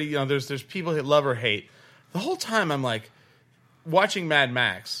 everybody, there's people who love or hate. The whole time I'm like watching Mad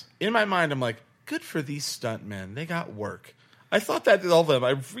Max. In my mind, I'm like, good for these stuntmen. They got work. I thought that with all of them.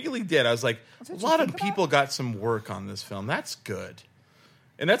 I really did. I was like, a lot of people got some work on this film. That's good.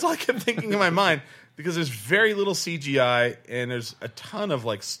 And that's all I kept thinking in my mind because there's very little CGI and there's a ton of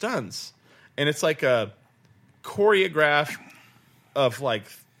stunts. And it's like a choreograph of 30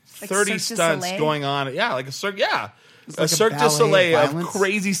 Cirque du stunts Soleil? going on. Yeah, like a cirque. Yeah. a Cirque du Soleil of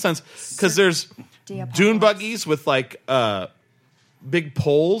crazy stunts because there's dune buggies with like big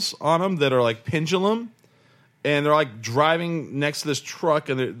poles on them that are like pendulum, and they're like driving next to this truck,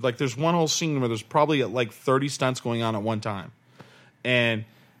 and like there's one whole scene where there's probably like 30 stunts going on at one time, and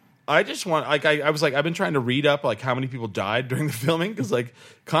I just want I was like I've been trying to read up like how many people died during the filming because like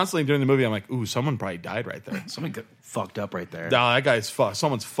constantly during the movie I'm like, ooh, someone probably died right there. Someone got fucked up right there. No, that guy's fucked.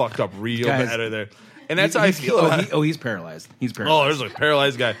 Someone's fucked up real bad right there. And that's how I feel. He's paralyzed. He's paralyzed. Oh, there's a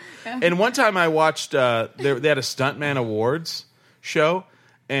paralyzed guy. And one time I watched, they had a Stuntman Awards show,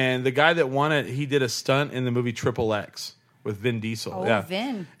 and the guy that won it, he did a stunt in the movie Triple X with Vin Diesel. Oh, yeah.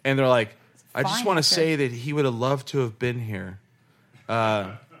 Vin. And they're like, I just want to actor. say that he would have loved to have been here.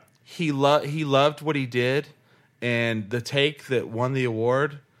 He loved what he did, and the take that won the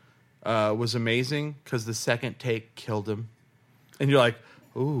award was amazing because the second take killed him. And you're like,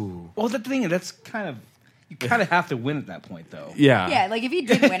 ooh. Well, the thing that's kind of you kind of have to win at that point, though. Yeah. Yeah, like if he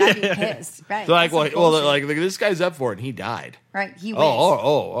did win, I'd be pissed. Right. They're like, That's well, some bullshit. like this guy's up for it, and he died. Right. He wins.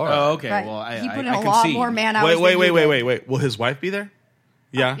 All right. Oh, okay. Right. Well, he put in I a can lot see. more man hours. Wait. Will his wife be there?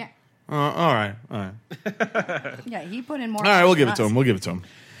 Yeah. Yeah. All right. Yeah, he put in more. All right, we'll give it hours to than him. We'll give it to him.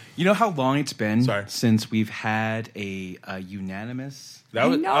 You know how long it's been Sorry. since we've had a unanimous? That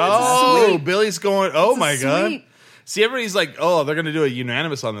was, know, it's sweet. Billy's going. Oh It's my god! sweet. See, everybody's like, oh, they're going to do a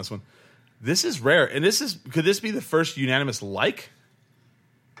unanimous on this one. This is rare, and could this be the first unanimous like?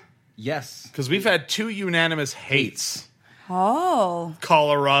 Yes. Because we've had 2 unanimous hates. Oh,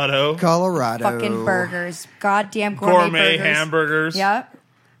 Colorado, fucking burgers, goddamn gourmet burgers. hamburgers. Yep.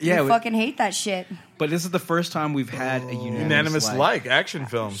 Yeah, we fucking hate that shit. But this is the first time we've had a Unanimous like action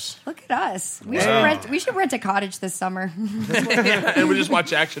films, Look at us. We should rent a cottage this summer. and we just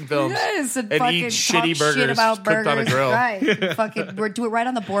watch action films Yes, and fucking eat shitty talk shit burgers about cooked on a grill. Right. Fucking do it right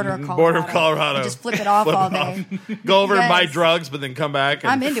on the border of Colorado. Border of Colorado. And just flip it off all day. Go over and buy Yes. drugs, but then come back and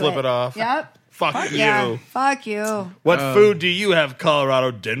I'm into flip it off. Yep. Fuck you. Yeah. Fuck you. What food do you have,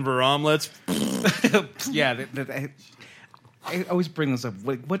 Colorado? Denver omelets? Yeah, I always bring this up.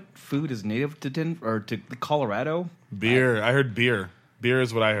 What food is native to Denver or to Colorado? Beer. I heard beer. Beer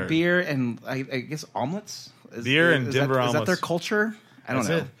is what I heard. Beer and I guess omelets. Beer and Denver Is that omelets. their culture? I don't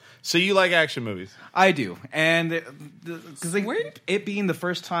know. It. So you like action movies? I do, and because it being the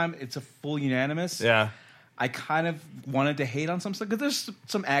first time it's a full unanimous. Yeah. I kind of wanted to hate on some stuff because there's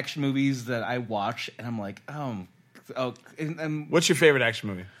some action movies that I watch and I'm like, and What's your favorite action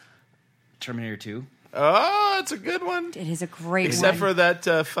movie? Terminator 2. Oh, it's a good one. It is a great Except one. for that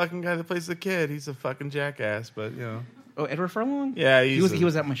fucking guy that plays the kid. He's a fucking jackass, but you know. Oh, Edward Furlong? Yeah, he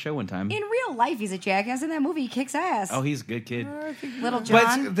was at my show one time. In real life, he's a jackass. In that movie, he kicks ass. Oh, he's a good kid. Little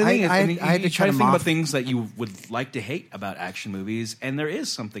John. But the thing is, I you had to try cut to him think about off. things that you would like to hate about action movies, and there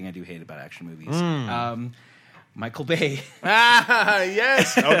is something I do hate about action movies. Michael Bay. Ah,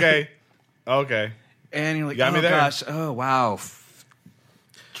 yes. Okay. And you're like, Got me oh there. gosh, oh wow.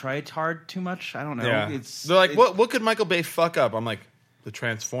 Tried hard too much? I don't know. Yeah. It's They're like, what could Michael Bay fuck up? I'm like, the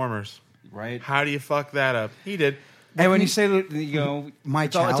Transformers. right. How do you fuck that up? He did. And when you say that, My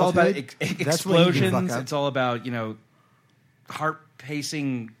it's all about childhood, that's what you can fuck explosions. up. It's all about heart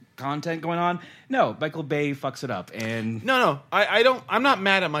pacing content going on. No, Michael Bay fucks it up, and No. I'm not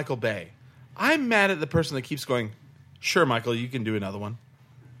mad at Michael Bay. I'm mad at the person that keeps going, sure, Michael, you can do another one.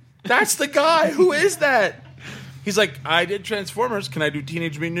 That's the guy. Who is that? He's like, I did Transformers. Can I do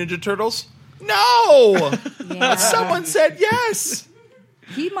Teenage Mutant Ninja Turtles? No! Yeah. Someone said yes.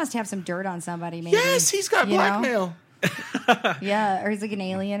 He must have some dirt on somebody, maybe. Yes, he's got You know? blackmail. Yeah, or he's like an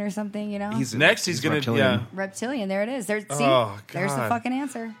alien or something, he's Next, he's going to, reptilian. Reptilian, there it is. There's the God. fucking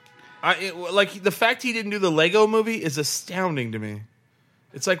answer. Like, the fact he didn't do the Lego movie is astounding to me.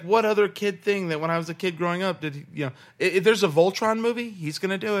 It's like, what other kid thing that when I was a kid growing up did he, if there's a Voltron movie, he's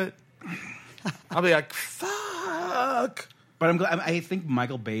going to do it. I'll be like, fuck. But I'm glad. I think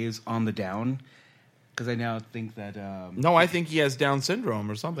Michael Bay is on the down because I now think that. No, I think he has Down syndrome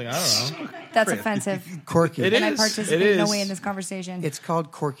or something. I don't know. That's offensive. Quirky. It And I is. participate It in no is. way in this conversation. It's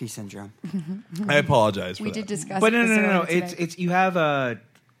called Corky syndrome. I apologize for we that. did discuss But it. no. this earlier It's today. you have a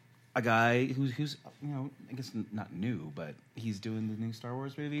guy who's I guess not new, but he's doing the new Star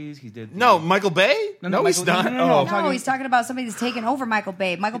Wars movies. He did No, Michael Bay? No, he's Michael- not. no. No, he's talking about somebody that's taken over Michael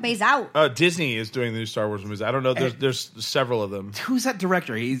Bay. Michael Bay's out. Disney is doing the new Star Wars movies. I don't know. There's several of them. Who's that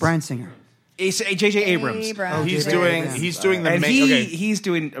director? He's Brian Singer. J.J. Abrams. He's J.J. doing. Abrams. He's doing the And main. Okay. he's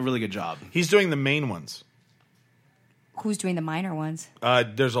doing a really good job. He's doing the main ones. Who's doing the minor ones?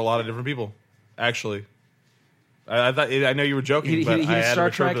 There's a lot of different people, actually. I thought. I know you were joking, He but did I added Star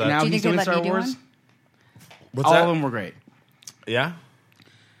a trope Trek. to that. Now Do you he's think doing they'd let Star me do Wars. one? What's All that? of them were great. Yeah.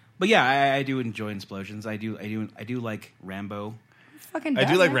 But yeah, I do enjoy explosions. I do like Rambo. Fucking I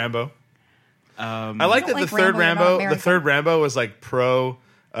do like Rambo. I like that like the third Rambo, Rambo, the third Rambo was like pro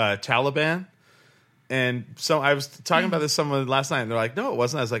Taliban, and so I was talking about this with someone last night, and they're like, "No, it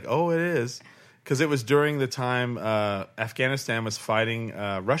wasn't." I was like, "Oh, it is," because it was during the time Afghanistan was fighting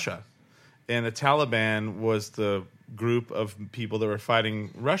Russia, and the Taliban was the group of people that were fighting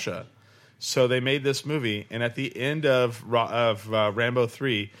Russia. So they made this movie, and at the end of Rambo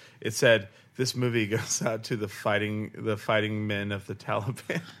 3, it said, "This movie goes out to the fighting men of the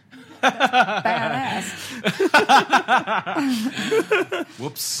Taliban." Badass.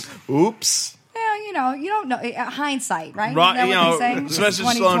 Oops. Well, you don't know. Hindsight, right? Right, Isn't that what they say? Sylvester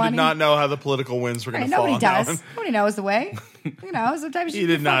Stallone did not know how the political winds were going to fall. Nobody does. Nobody knows the way. Sometimes He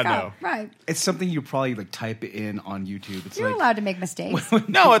did not know. Right. It's something you probably like type in on YouTube. It's You're like, allowed to make mistakes.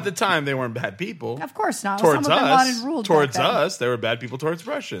 No, at the time they weren't bad people. Of course not. Towards Some of them wanted us, ruled towards back then. us, they were bad people towards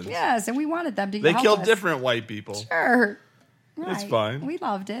Russians. Yes, and we wanted them to. They help killed us. different white people. Sure. It's Right. fine. We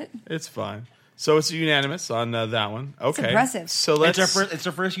loved it. It's fine. So it's unanimous on that one. Okay, impressive. So let's. it's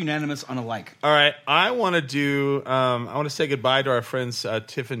our first unanimous on a like. All right, I want to do. I want to say goodbye to our friends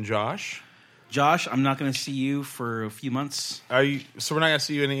Tiff and Josh. Josh, I'm not going to see you for a few months. Are you? So we're not going to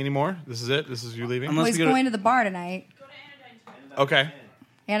see you anymore. This is it. This is you leaving. Unless Well, he's we go going to the bar tonight. Okay,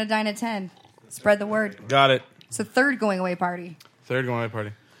 Anodyne at 10. Spread the word. got it. It's the third going away party. Third going away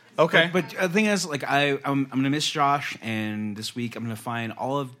party. Okay, But the thing is, like, I'm going to miss Josh, and this week I'm going to find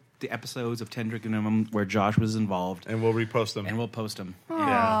all of the episodes of 10 Drink Minimum where Josh was involved, and we'll repost them. and we'll post them.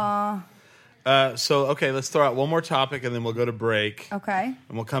 Yeah. So okay, let's throw out one more topic, and then we'll go to break. Okay.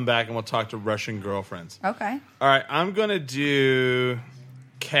 And we'll come back and we'll talk to Russian girlfriends. Okay. All right, I'm gonna do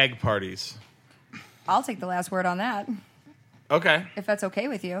keg parties. I'll take the last word on that. Okay. If that's okay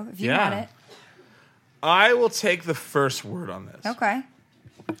with you. If you Yeah. want it. I will take the first word on this. Okay.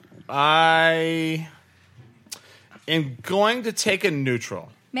 I am going to take a neutral.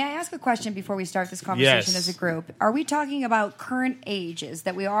 May I ask a question before we start this conversation Yes. as a group? Are we talking about current ages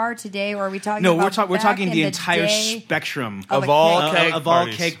that we are today, or are we talking No, about we're back talking in the entire day? spectrum Of Of a all keg. keg of all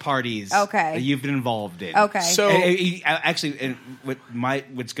parties. cake parties Okay. that you've been involved in. Okay. So Actually, and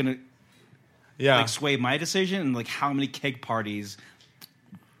what's going to yeah, like sway my decision and like how many cake parties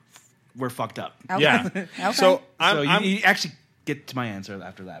were fucked up. Okay. yeah. Okay. So So I'm you actually get to my answer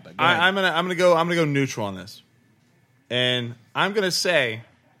after that. But go ahead. I'm gonna go neutral on this, and I'm gonna say,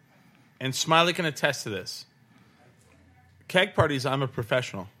 and Smiley can attest to this. Keg parties, I'm a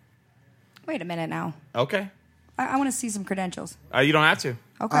professional. Wait a minute now. Okay, I want to see some credentials. you don't have to.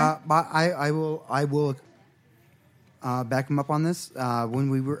 Okay. But I will back him up on this.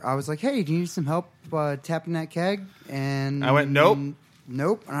 When I was like, "Hey, do you need some help tapping that keg?" And I went, "Nope."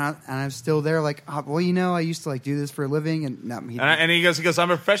 Nope, and I'm still there. Like, well, I used to like do this for a living, and not me. And he goes,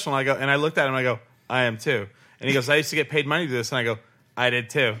 I'm a professional. I go, and I looked at him. I go, I am too. And he goes, I used to get paid money to do this. And I go, I did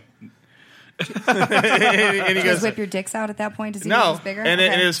too. and he Just goes, whip your dicks out at that point to see no. who's bigger? And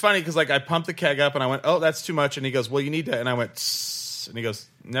Okay. it was funny because like I pumped the keg up and I went, oh, that's too much. And he goes, well, you need to. And I went, "Tss." And he goes,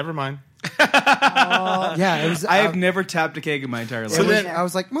 never mind. Yeah, it was. I have never tapped a keg in my entire life. So then- I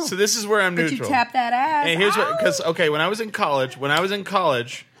was like, well, So this is where I'm But neutral. you tap that ass. And here's what, Ow! because okay, when I was in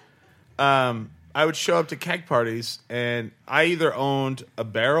college, I would show up to keg parties, and I either owned a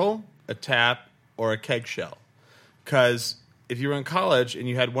barrel, a tap, or a keg shell. Because if you were in college and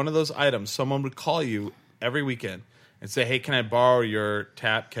you had one of those items, someone would call you every weekend and say, "Hey, can I borrow your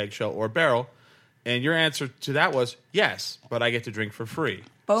tap, keg shell, or barrel?" And your answer to that was yes, but I get to drink for free.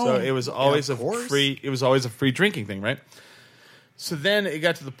 Boom. So it was always of course. It was always a free drinking thing, right? So then it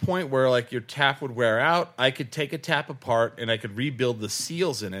got to the point where like your tap would wear out. I could take a tap apart and I could rebuild the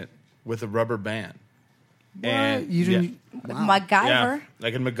seals in it with a rubber band. And you didn't. MacGyver.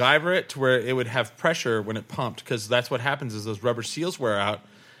 I can MacGyver it to where it would have pressure when it pumped, because that's what happens is those rubber seals wear out,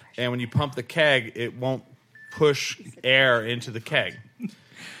 and when you pump the keg, it won't push air into the keg.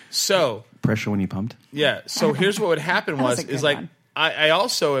 So Pressure when you pumped. yeah. So here's what would happen That was was a good is like one. I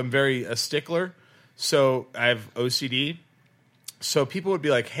also am very a stickler. So I have OCD. So people would be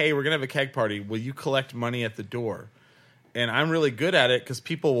like, "Hey, we're gonna have a keg party. Will you collect money at the door?" And I'm really good at it because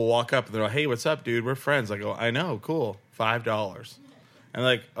people will walk up and they're like, "Hey, what's up, dude? We're friends." I go, "I know, cool, $5." And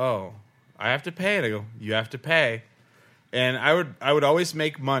they're like, "Oh, I have to pay." And I go, "You have to pay." And I would always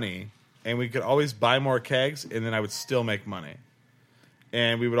make money, and we could always buy more kegs, and then I would still make money,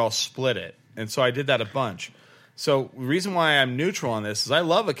 and we would all split it. And so I did that a bunch. So the reason why I'm neutral on this is I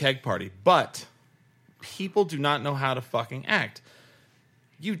love a keg party, but people do not know how to fucking act.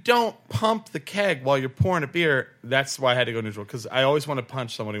 You don't pump the keg while you're pouring a beer. That's why I had to go neutral, because I always want to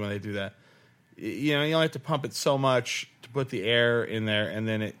punch somebody when they do that. You only have to pump it so much to put the air in there, and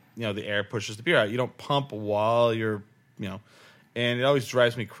then the air pushes the beer out. You don't pump while you're, and it always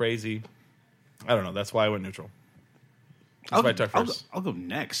drives me crazy. I don't know. That's why I went neutral. That's why I took first. I'll go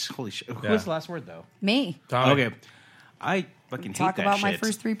next. Holy shit. Who Yeah. was the last word, though? Me. Tommy. Okay. I fucking Talk hate that about shit. my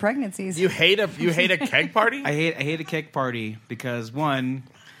first 3 pregnancies. You hate a keg party? I hate a keg party because, one,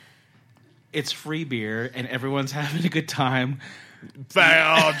 it's free beer and everyone's having a good time.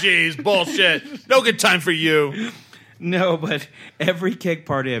 Oh, jeez, bullshit. No good time for you. No, but every keg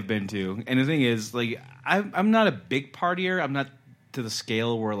party I've been to, and the thing is, like, I'm not a big partier. I'm not to the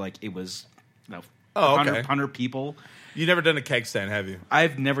scale where, like, it was 100 people. You've never done a keg stand, have you?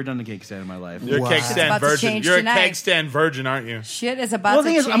 I've never done a keg stand in my life. You're a keg stand About to virgin. change You're tonight. a keg stand virgin, aren't you? Shit is about Well, the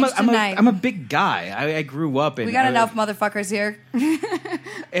to thing change is, tonight. I'm a big guy. I grew up in. We got enough motherfuckers here.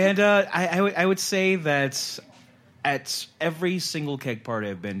 And I would say that at every single keg party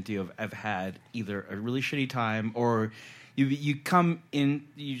I've been to, I've had either a really shitty time or you come in.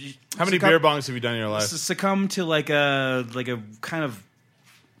 You just How many beer bongs have you done in your life? Succumb to like a kind of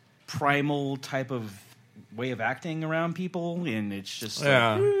primal type of way of acting around people, and it's just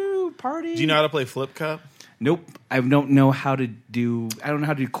like, ooh, party. Do you know how to play flip cup? Nope, I don't know how to do. I don't know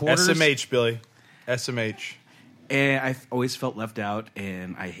how to do quarters. SMH, Billy. SMH. And I've always felt left out,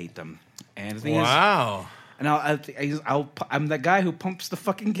 and I hate them. And the thing is, Wow. and I'm that guy who pumps the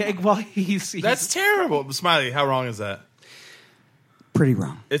fucking keg while he's That's terrible. Smiley, how wrong is that? Pretty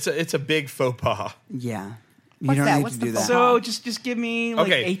wrong. It's a big faux pas. Yeah. You What's don't that? need What's to the do that. So just give me like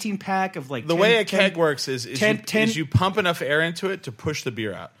Okay. 18 pack of like The 10, way a 10 keg works is 10 you pump enough air into it to push the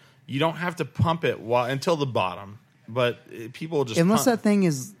beer out. You don't have to pump it until the bottom, but people just Unless pump. that thing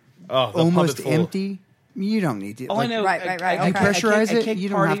is they'll pump almost it full. empty, you don't need to. All I know, Right. And Okay. pressurize a it, keg you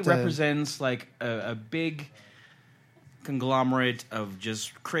don't party have to. represents like a big conglomerate of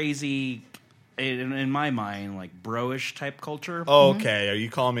just crazy, in my mind, like bro-ish type culture. Oh, okay. Are you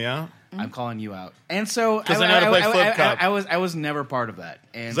calling me out? I'm calling you out, and so 'Cause I know how to play flip cup. I was never part of that.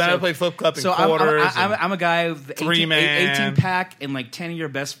 And Because I know how to play flip cup in so quarters. I'm a guy with 18, Three-man. 18 pack and like 10 of your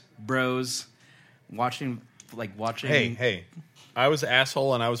best bros watching. Hey. I was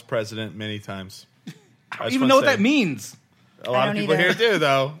asshole and I was president many times. I don't even know what that means. A lot I of don't people either. here do,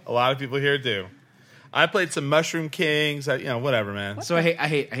 though. A lot of people here do. I played some Mushroom Kings. Whatever, man. So I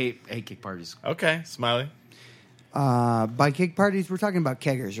hate keg parties. Okay, Smiley. By keg parties, we're talking about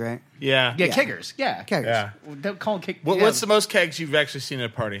keggers, right? Yeah. Yeah, keggers. Yeah, Keggers. Yeah. Don't call it keg. What's the most kegs you've actually seen at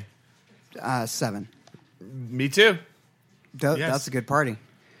a party? 7. Me too. Yes. That's a good party.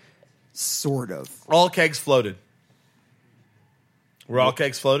 Sort of. All kegs floated. Were all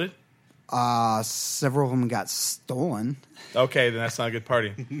kegs floated? Several of them got stolen. Okay, then that's not a good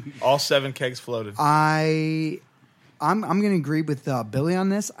party. All 7 kegs floated. I'm going to agree with Billy on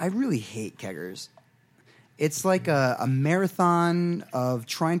this. I really hate keggers. It's like a marathon of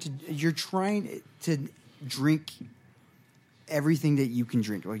you're trying to drink everything that you can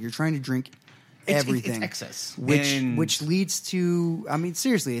drink. Like you're trying to drink everything. It's excess. Which leads to, I mean,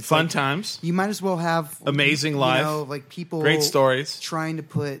 seriously, it's Fun like, times. You might as well have Amazing life. like people, Great stories. trying to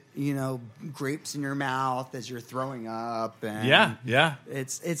put grapes in your mouth as you're throwing up. And Yeah.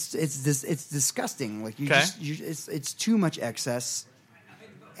 it's disgusting. Like Okay. it's too much excess.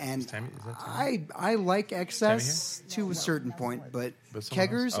 And I like excess to a certain point, but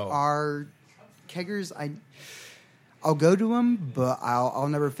keggers Oh. keggers. I'll go to them, but I'll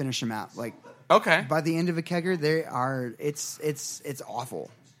never finish them out. Like Okay. by the end of a kegger, it's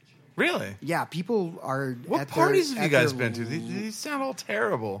awful. Really? Yeah, people are. What parties have you guys been to? These sound all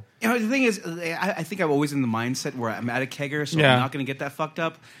terrible. The thing is, I think I'm always in the mindset where I'm at a kegger, so Yeah. I'm not going to get that fucked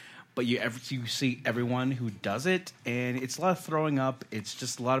up. But you see everyone who does it, and it's a lot of throwing up. It's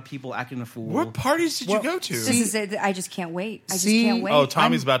just a lot of people acting a fool. What parties did you go to? This is it. I just can't wait. I just See- can't wait. Oh,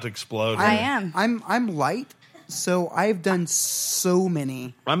 Tommy's about to explode. I am. I'm light, so I've done so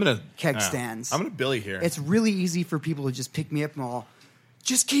many I'm gonna keg stands. I'm gonna Billy here. It's really easy for people to just pick me up and all,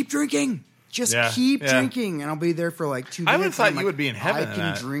 just keep drinking. Just Yeah, keep yeah. drinking, and I'll be there for like 2 minutes. I would've and thought I'm you like, would be in heaven I in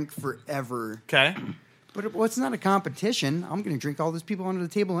can that. drink forever. Okay. But it's not a competition. I'm going to drink all those people under the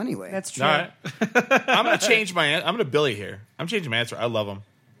table anyway. That's true. All right. I'm gonna change my. I'm gonna Billy here. I'm changing my answer. I love them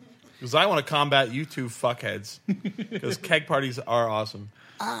because I want to combat you two fuckheads. Because keg parties are awesome,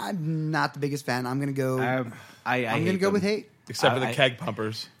 I'm not the biggest fan. I'm going to go. I'm going to go with hate. except for the I- keg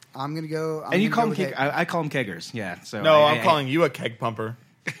pumpers. I'm going to go. And you gonna call go them with keg. hate. I call them keggers. Yeah. So No, I'm calling you a keg pumper.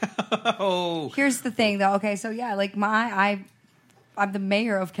 Oh, Here's the thing, though. Okay, so yeah, like I'm the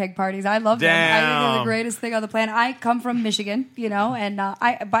mayor of keg parties. I love them. I think they're the greatest thing on the planet. I come from Michigan, and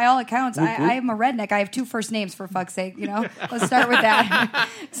I, by all accounts, I am a redneck. I have 2 first names, for fuck's sake. Let's start with that.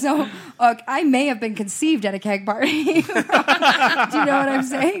 So I may have been conceived at a keg party. Do you know what I'm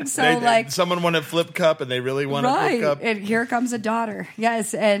saying? So someone won a flip cup, and they really won a flip cup. And here comes a daughter.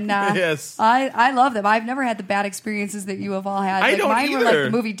 Yes, and yes, I love them. I've never had the bad experiences that you have all had. I don't mine either. were like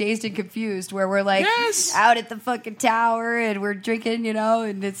the movie Dazed and Confused, where we're like out at the fucking tower and we're drinking,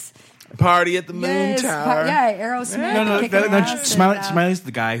 and it's party at the moon tower. Aerosmith. No, Smiley's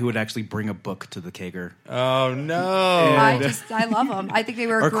the guy who would actually bring a book to the kegger. Oh no! I love them. I think they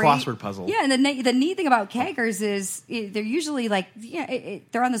were great. Crossword puzzle. Yeah, and the neat thing about keggers is they're usually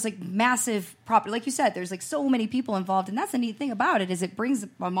they're on this massive property. Like you said, there's so many people involved, and that's the neat thing about it is it brings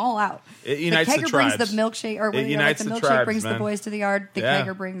them all out. It unites the kegger the tribes. brings the milkshake, or it unites the milkshake tribes, brings the boys to the yard. The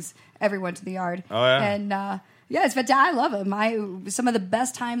kegger brings everyone to the yard. Oh yeah, and. Yeah, it's fantastic. I love them. Some of the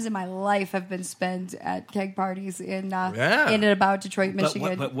best times in my life have been spent at keg parties in and about Detroit,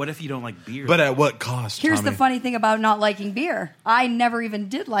 Michigan. But what if you don't like beer? But at what cost? Here's Tommy? the funny thing about not liking beer. I never even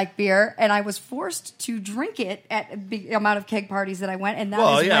did like beer, and I was forced to drink it at the amount of keg parties that I went. And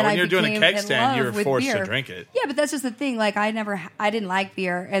that is when you're doing a keg stand, you were forced beer. to drink it. Yeah, but that's just the thing. I didn't like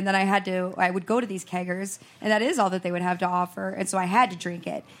beer, and then I would go to these keggers, and that is all that they would have to offer, and so I had to drink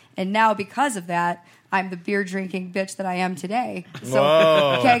it. And now, because of that, I'm the beer drinking bitch that I am today. So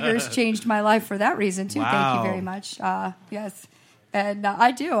keggers changed my life for that reason too. Wow. Thank you very much. Yes, and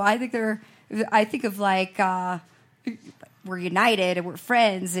I do. I think of we're united and we're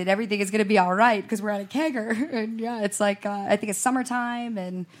friends and everything is going to be all right because we're at a kegger. And it's I think it's summertime,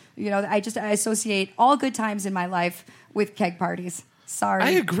 and I associate all good times in my life with keg parties. Sorry,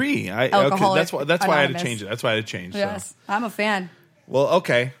 I agree. That's why I had to change it. That's why I had to change. Yes, so. I'm a fan. Well,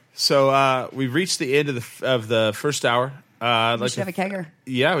 okay. So we've reached the end of the first hour. We should have a kegger.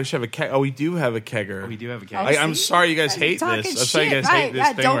 Yeah, we should have a keg. Oh, we do have a kegger. We do have a kegger. I'm sorry you guys hate this. I'm sorry you guys hate this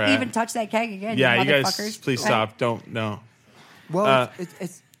thing. Don't even touch that keg again. Yeah, you guys, please stop. Don't. No. Well,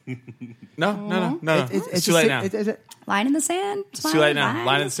 it's no. It's too late now. Line in the sand. It's too late now.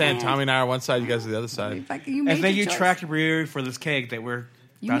 Line in the sand. Tommy and I are on one side. You guys are the other side. And thank you, Tractor Brewery, for this keg that we're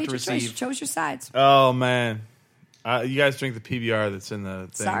about to receive. You chose your sides. Oh man. You guys drink the PBR that's in the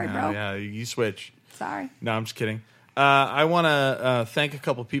thing. Sorry, bro. Yeah, you switch. Sorry. No, I'm just kidding. I want to thank a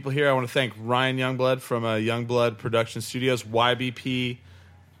couple people here. I want to thank Ryan Youngblood from Youngblood Production Studios,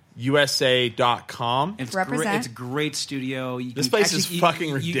 YBPUSA.com. It's a great studio. This place is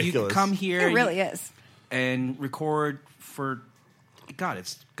fucking ridiculous. You can come here. It really is. And record for... God,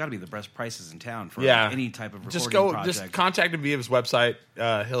 it's got to be the best prices in town for any type of recording project. Just contact him via his website.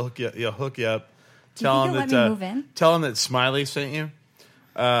 He'll hook you up. Tell him that Smiley sent you.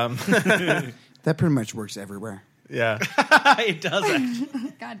 That pretty much works everywhere. Yeah, it does.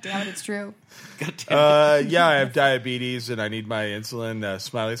 Actually. God damn it, it's true. God damn it. Yeah, I have diabetes and I need my insulin.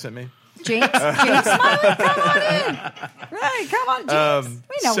 Smiley sent me. James Smiley, come on in. Right, come on, James.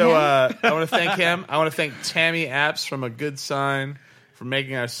 We know him. I want to thank him. I want to thank Tammy Apps from A Good Sign for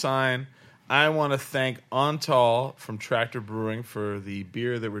making our sign. I want to thank Ontal from Tractor Brewing for the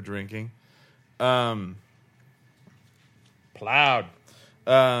beer that we're drinking. Plowed.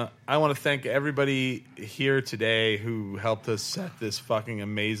 I want to thank everybody here today who helped us set this fucking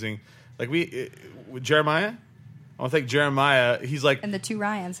amazing. Jeremiah. I want to thank Jeremiah. He's like, and the 2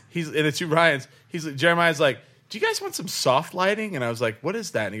 Ryans. Jeremiah's like, do you guys want some soft lighting? And I was like, what is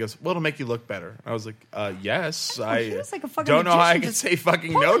that? And he goes, well, it'll make you look better. I was like, yes. He was like a fucking don't know how I can just say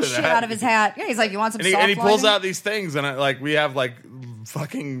fucking no to shit that. Out of his hat. Yeah, he's like, you want some soft and he pulls lighting? out these things, and we have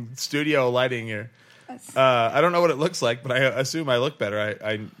fucking studio lighting here. I don't know what it looks like, but I assume I look better.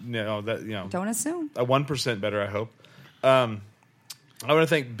 I know that Don't assume. 1% better. I hope. I want to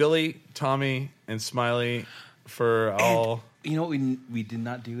thank Billy, Tommy, and Smiley for all. You know what we did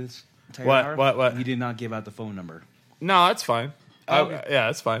not do this entire hour? What? We did not give out the phone number. No, that's fine. Okay. Yeah,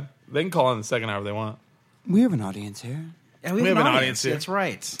 that's fine. They can call in the second hour if they want. We have an audience here. Yeah, we have an audience here. That's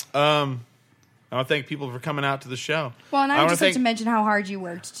right. I want to thank people for coming out to the show. Well, and I just like to mention how hard you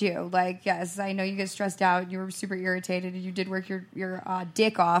worked, too. Yes, I know you get stressed out. You were super irritated, and you did work your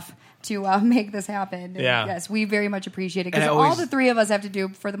dick off to make this happen. And yes, we very much appreciate it. Because all the 3 of us have to do,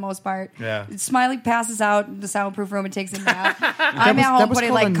 for the most part. Yeah. Smiley passes out in the soundproof room and takes a nap. I'm at home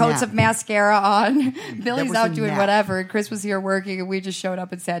putting coats of mascara on. Billy's out doing whatever. And Chris was here working, and we just showed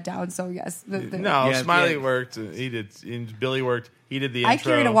up and sat down. So, yes. Smiley worked. He did. And Billy worked. He did the intro. I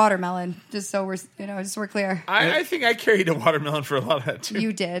carried a watermelon, just so we're clear. I think I carried a watermelon for a lot of that too.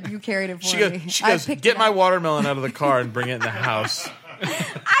 You did. You carried it for me. She goes, get my watermelon out of the car and bring it in the house.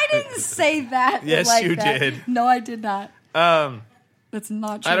 I didn't say that. Yes, you did. No, I did not. That's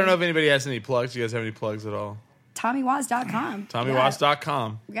not true. I don't know if anybody has any plugs. You guys have any plugs at all? TommyWaz.com.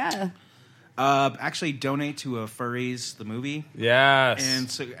 TommyWaz.com. Yeah. Actually, donate to Furries, the movie. Yes. And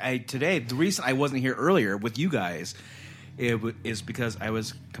so today, the reason I wasn't here earlier with you guys is because I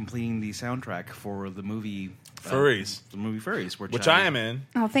was completing the soundtrack for the movie Furries. The movie Furries. Which I am in.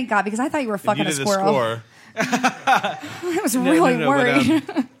 Oh, thank God, because I thought you were fucking a squirrel. Score. I was really worried.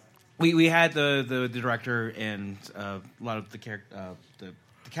 But, we had the director and a lot of the cast.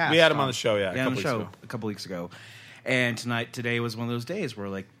 We had him on the show, a couple weeks ago. And today was one of those days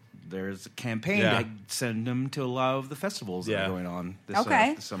where there's a campaign to send them to a lot of the festivals that are going on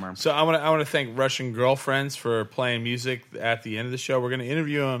this summer. So I want to thank Russian Girlfriends for playing music at the end of the show. We're going to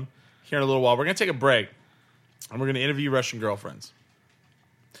interview them here in a little while. We're going to take a break, and we're going to interview Russian Girlfriends.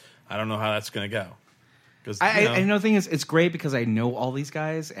 I don't know how that's going to go. I know the thing is, it's great because I know all these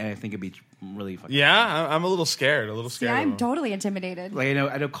guys, and I think it'd be really fun. Yeah, I'm a little scared. Yeah, I'm totally intimidated. I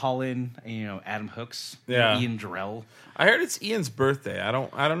know Colin, Adam Hooks, Ian Jarrell. I heard it's Ian's birthday. I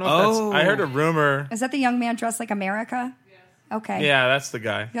don't know if that's... I heard a rumor. Is that the young man dressed like America? Yes. Okay. Yeah, that's the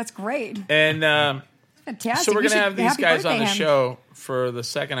guy. That's great. And fantastic. So we're going to have these guys on the show for the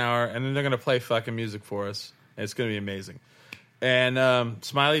second hour, and then they're going to play fucking music for us. And it's going to be amazing. And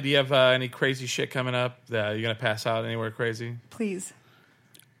Smiley, do you have any crazy shit coming up? That you're going to pass out anywhere crazy? Please.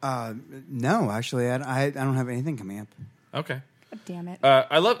 No, actually, I don't have anything coming up. Okay. God damn it.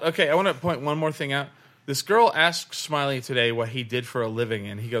 I want to point one more thing out. This girl asked Smiley today what he did for a living,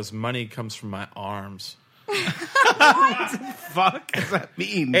 and he goes, "Money comes from my arms." What the fuck does that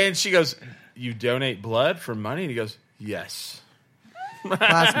mean? And she goes, "You donate blood for money?" And he goes, "Yes."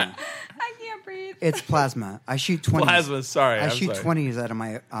 Plasma. I can't breathe. It's plasma. I shoot 20s. Plasma, sorry. I shoot 20s out of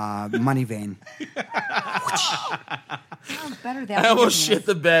my money vein. Better I almost shit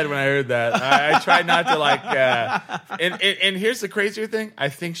the bed when I heard that. I tried not to and here's the crazier thing. I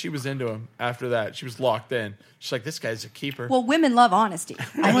think she was into him after that. She was locked in. She's like, this guy's a keeper. Well, women love honesty.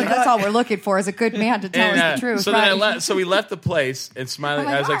 I mean, that's all we're looking for is a good man to tell us the truth. So right? so we left the place, and Smiley,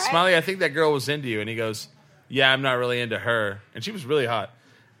 I was like, Smiley, I think that girl was into you. And he goes, yeah, I'm not really into her. And she was really hot.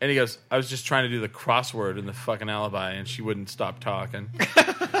 And he goes, I was just trying to do the crossword in the fucking alibi, and she wouldn't stop talking.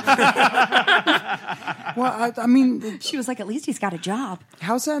 Well, I mean, she was like, at least he's got a job.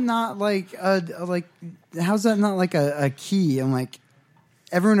 How's that not how's that not like a key? I'm like,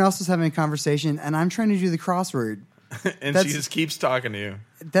 everyone else is having a conversation, and I'm trying to do the crossword. And she just keeps talking to you.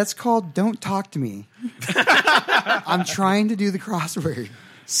 That's called don't talk to me. I'm trying to do the crossword.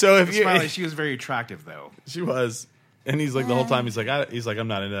 So if you, Smiley, she was very attractive, though. She was. And he's like, the whole time, he's like, I'm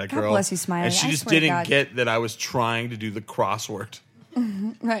not into that God girl. bless you, Smiley. And she just didn't get that I was trying to do the crossword.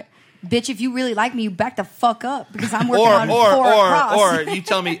 Right. Bitch, if you really like me, you back the fuck up because I'm working on 4 across. Or you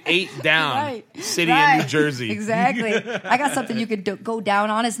tell me 8 down, right. city in New Jersey. Exactly. I got something you could go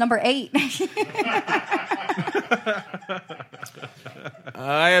down on. It's number 8.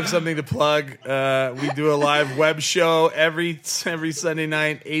 I have something to plug. We do a live web show every Sunday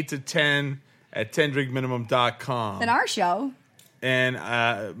night, 8 to 10 at 10drinkminimum.com. And our show. And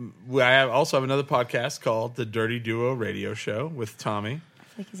I also have another podcast called The Dirty Duo Radio Show with Tommy. I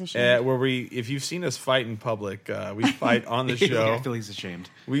feel like he's ashamed. Where if you've seen us fight in public, we fight on the show. I feel he's ashamed.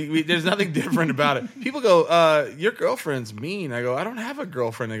 There's nothing different about it. People go, your girlfriend's mean. I go, I don't have a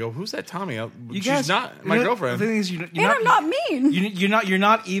girlfriend. They go, who's that Tommy? She's not my girlfriend. The thing is, I'm not mean. You're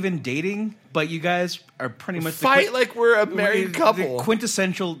not even dating, but you guys are pretty much fight like we're a married couple. The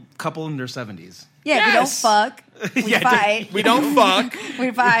quintessential couple in their 70s. Yeah, yes. We don't fuck. We fight. We don't fuck. We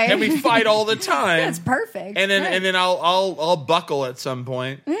fight. And we fight all the time. That's perfect. And then I'll buckle at some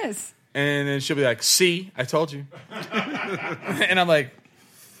point. Yes. And then she'll be like, "See, I told you." And I'm like,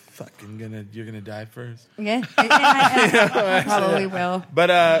 you're gonna die first. Yeah. I probably will.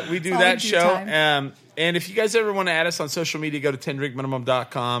 But we do that show. And if you guys ever want to add us on social media, go to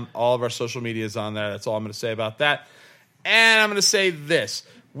 10drinkminimum.com. All of our social media is on there. That's all I'm going to say about that. And I'm going to say this.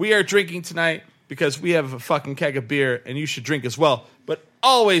 We are drinking tonight because we have a fucking keg of beer, and you should drink as well. But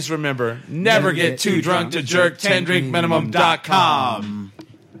always remember, never get too drunk to jerk. 10drinkminimum.com.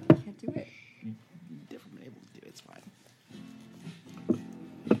 Can't do it. Never been able to do it. It's fine.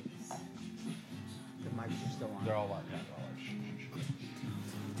 The mics are still on. They're all on.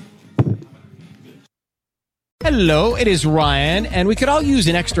 Hello, it is Ryan, and we could all use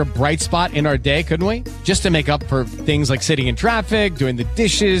an extra bright spot in our day, couldn't we? Just to make up for things like sitting in traffic, doing the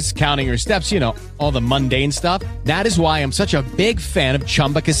dishes, counting your steps, all the mundane stuff. That is why I'm such a big fan of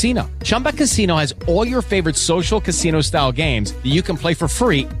Chumba Casino. Chumba Casino has all your favorite social casino-style games that you can play for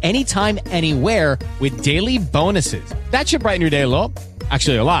free anytime, anywhere with daily bonuses. That should brighten your day a little.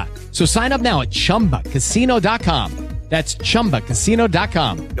 Actually, a lot. So sign up now at ChumbaCasino.com. That's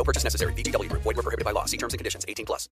ChumbaCasino.com. No purchase necessary. VGW Group. Void where prohibited by law. See terms and conditions. 18+.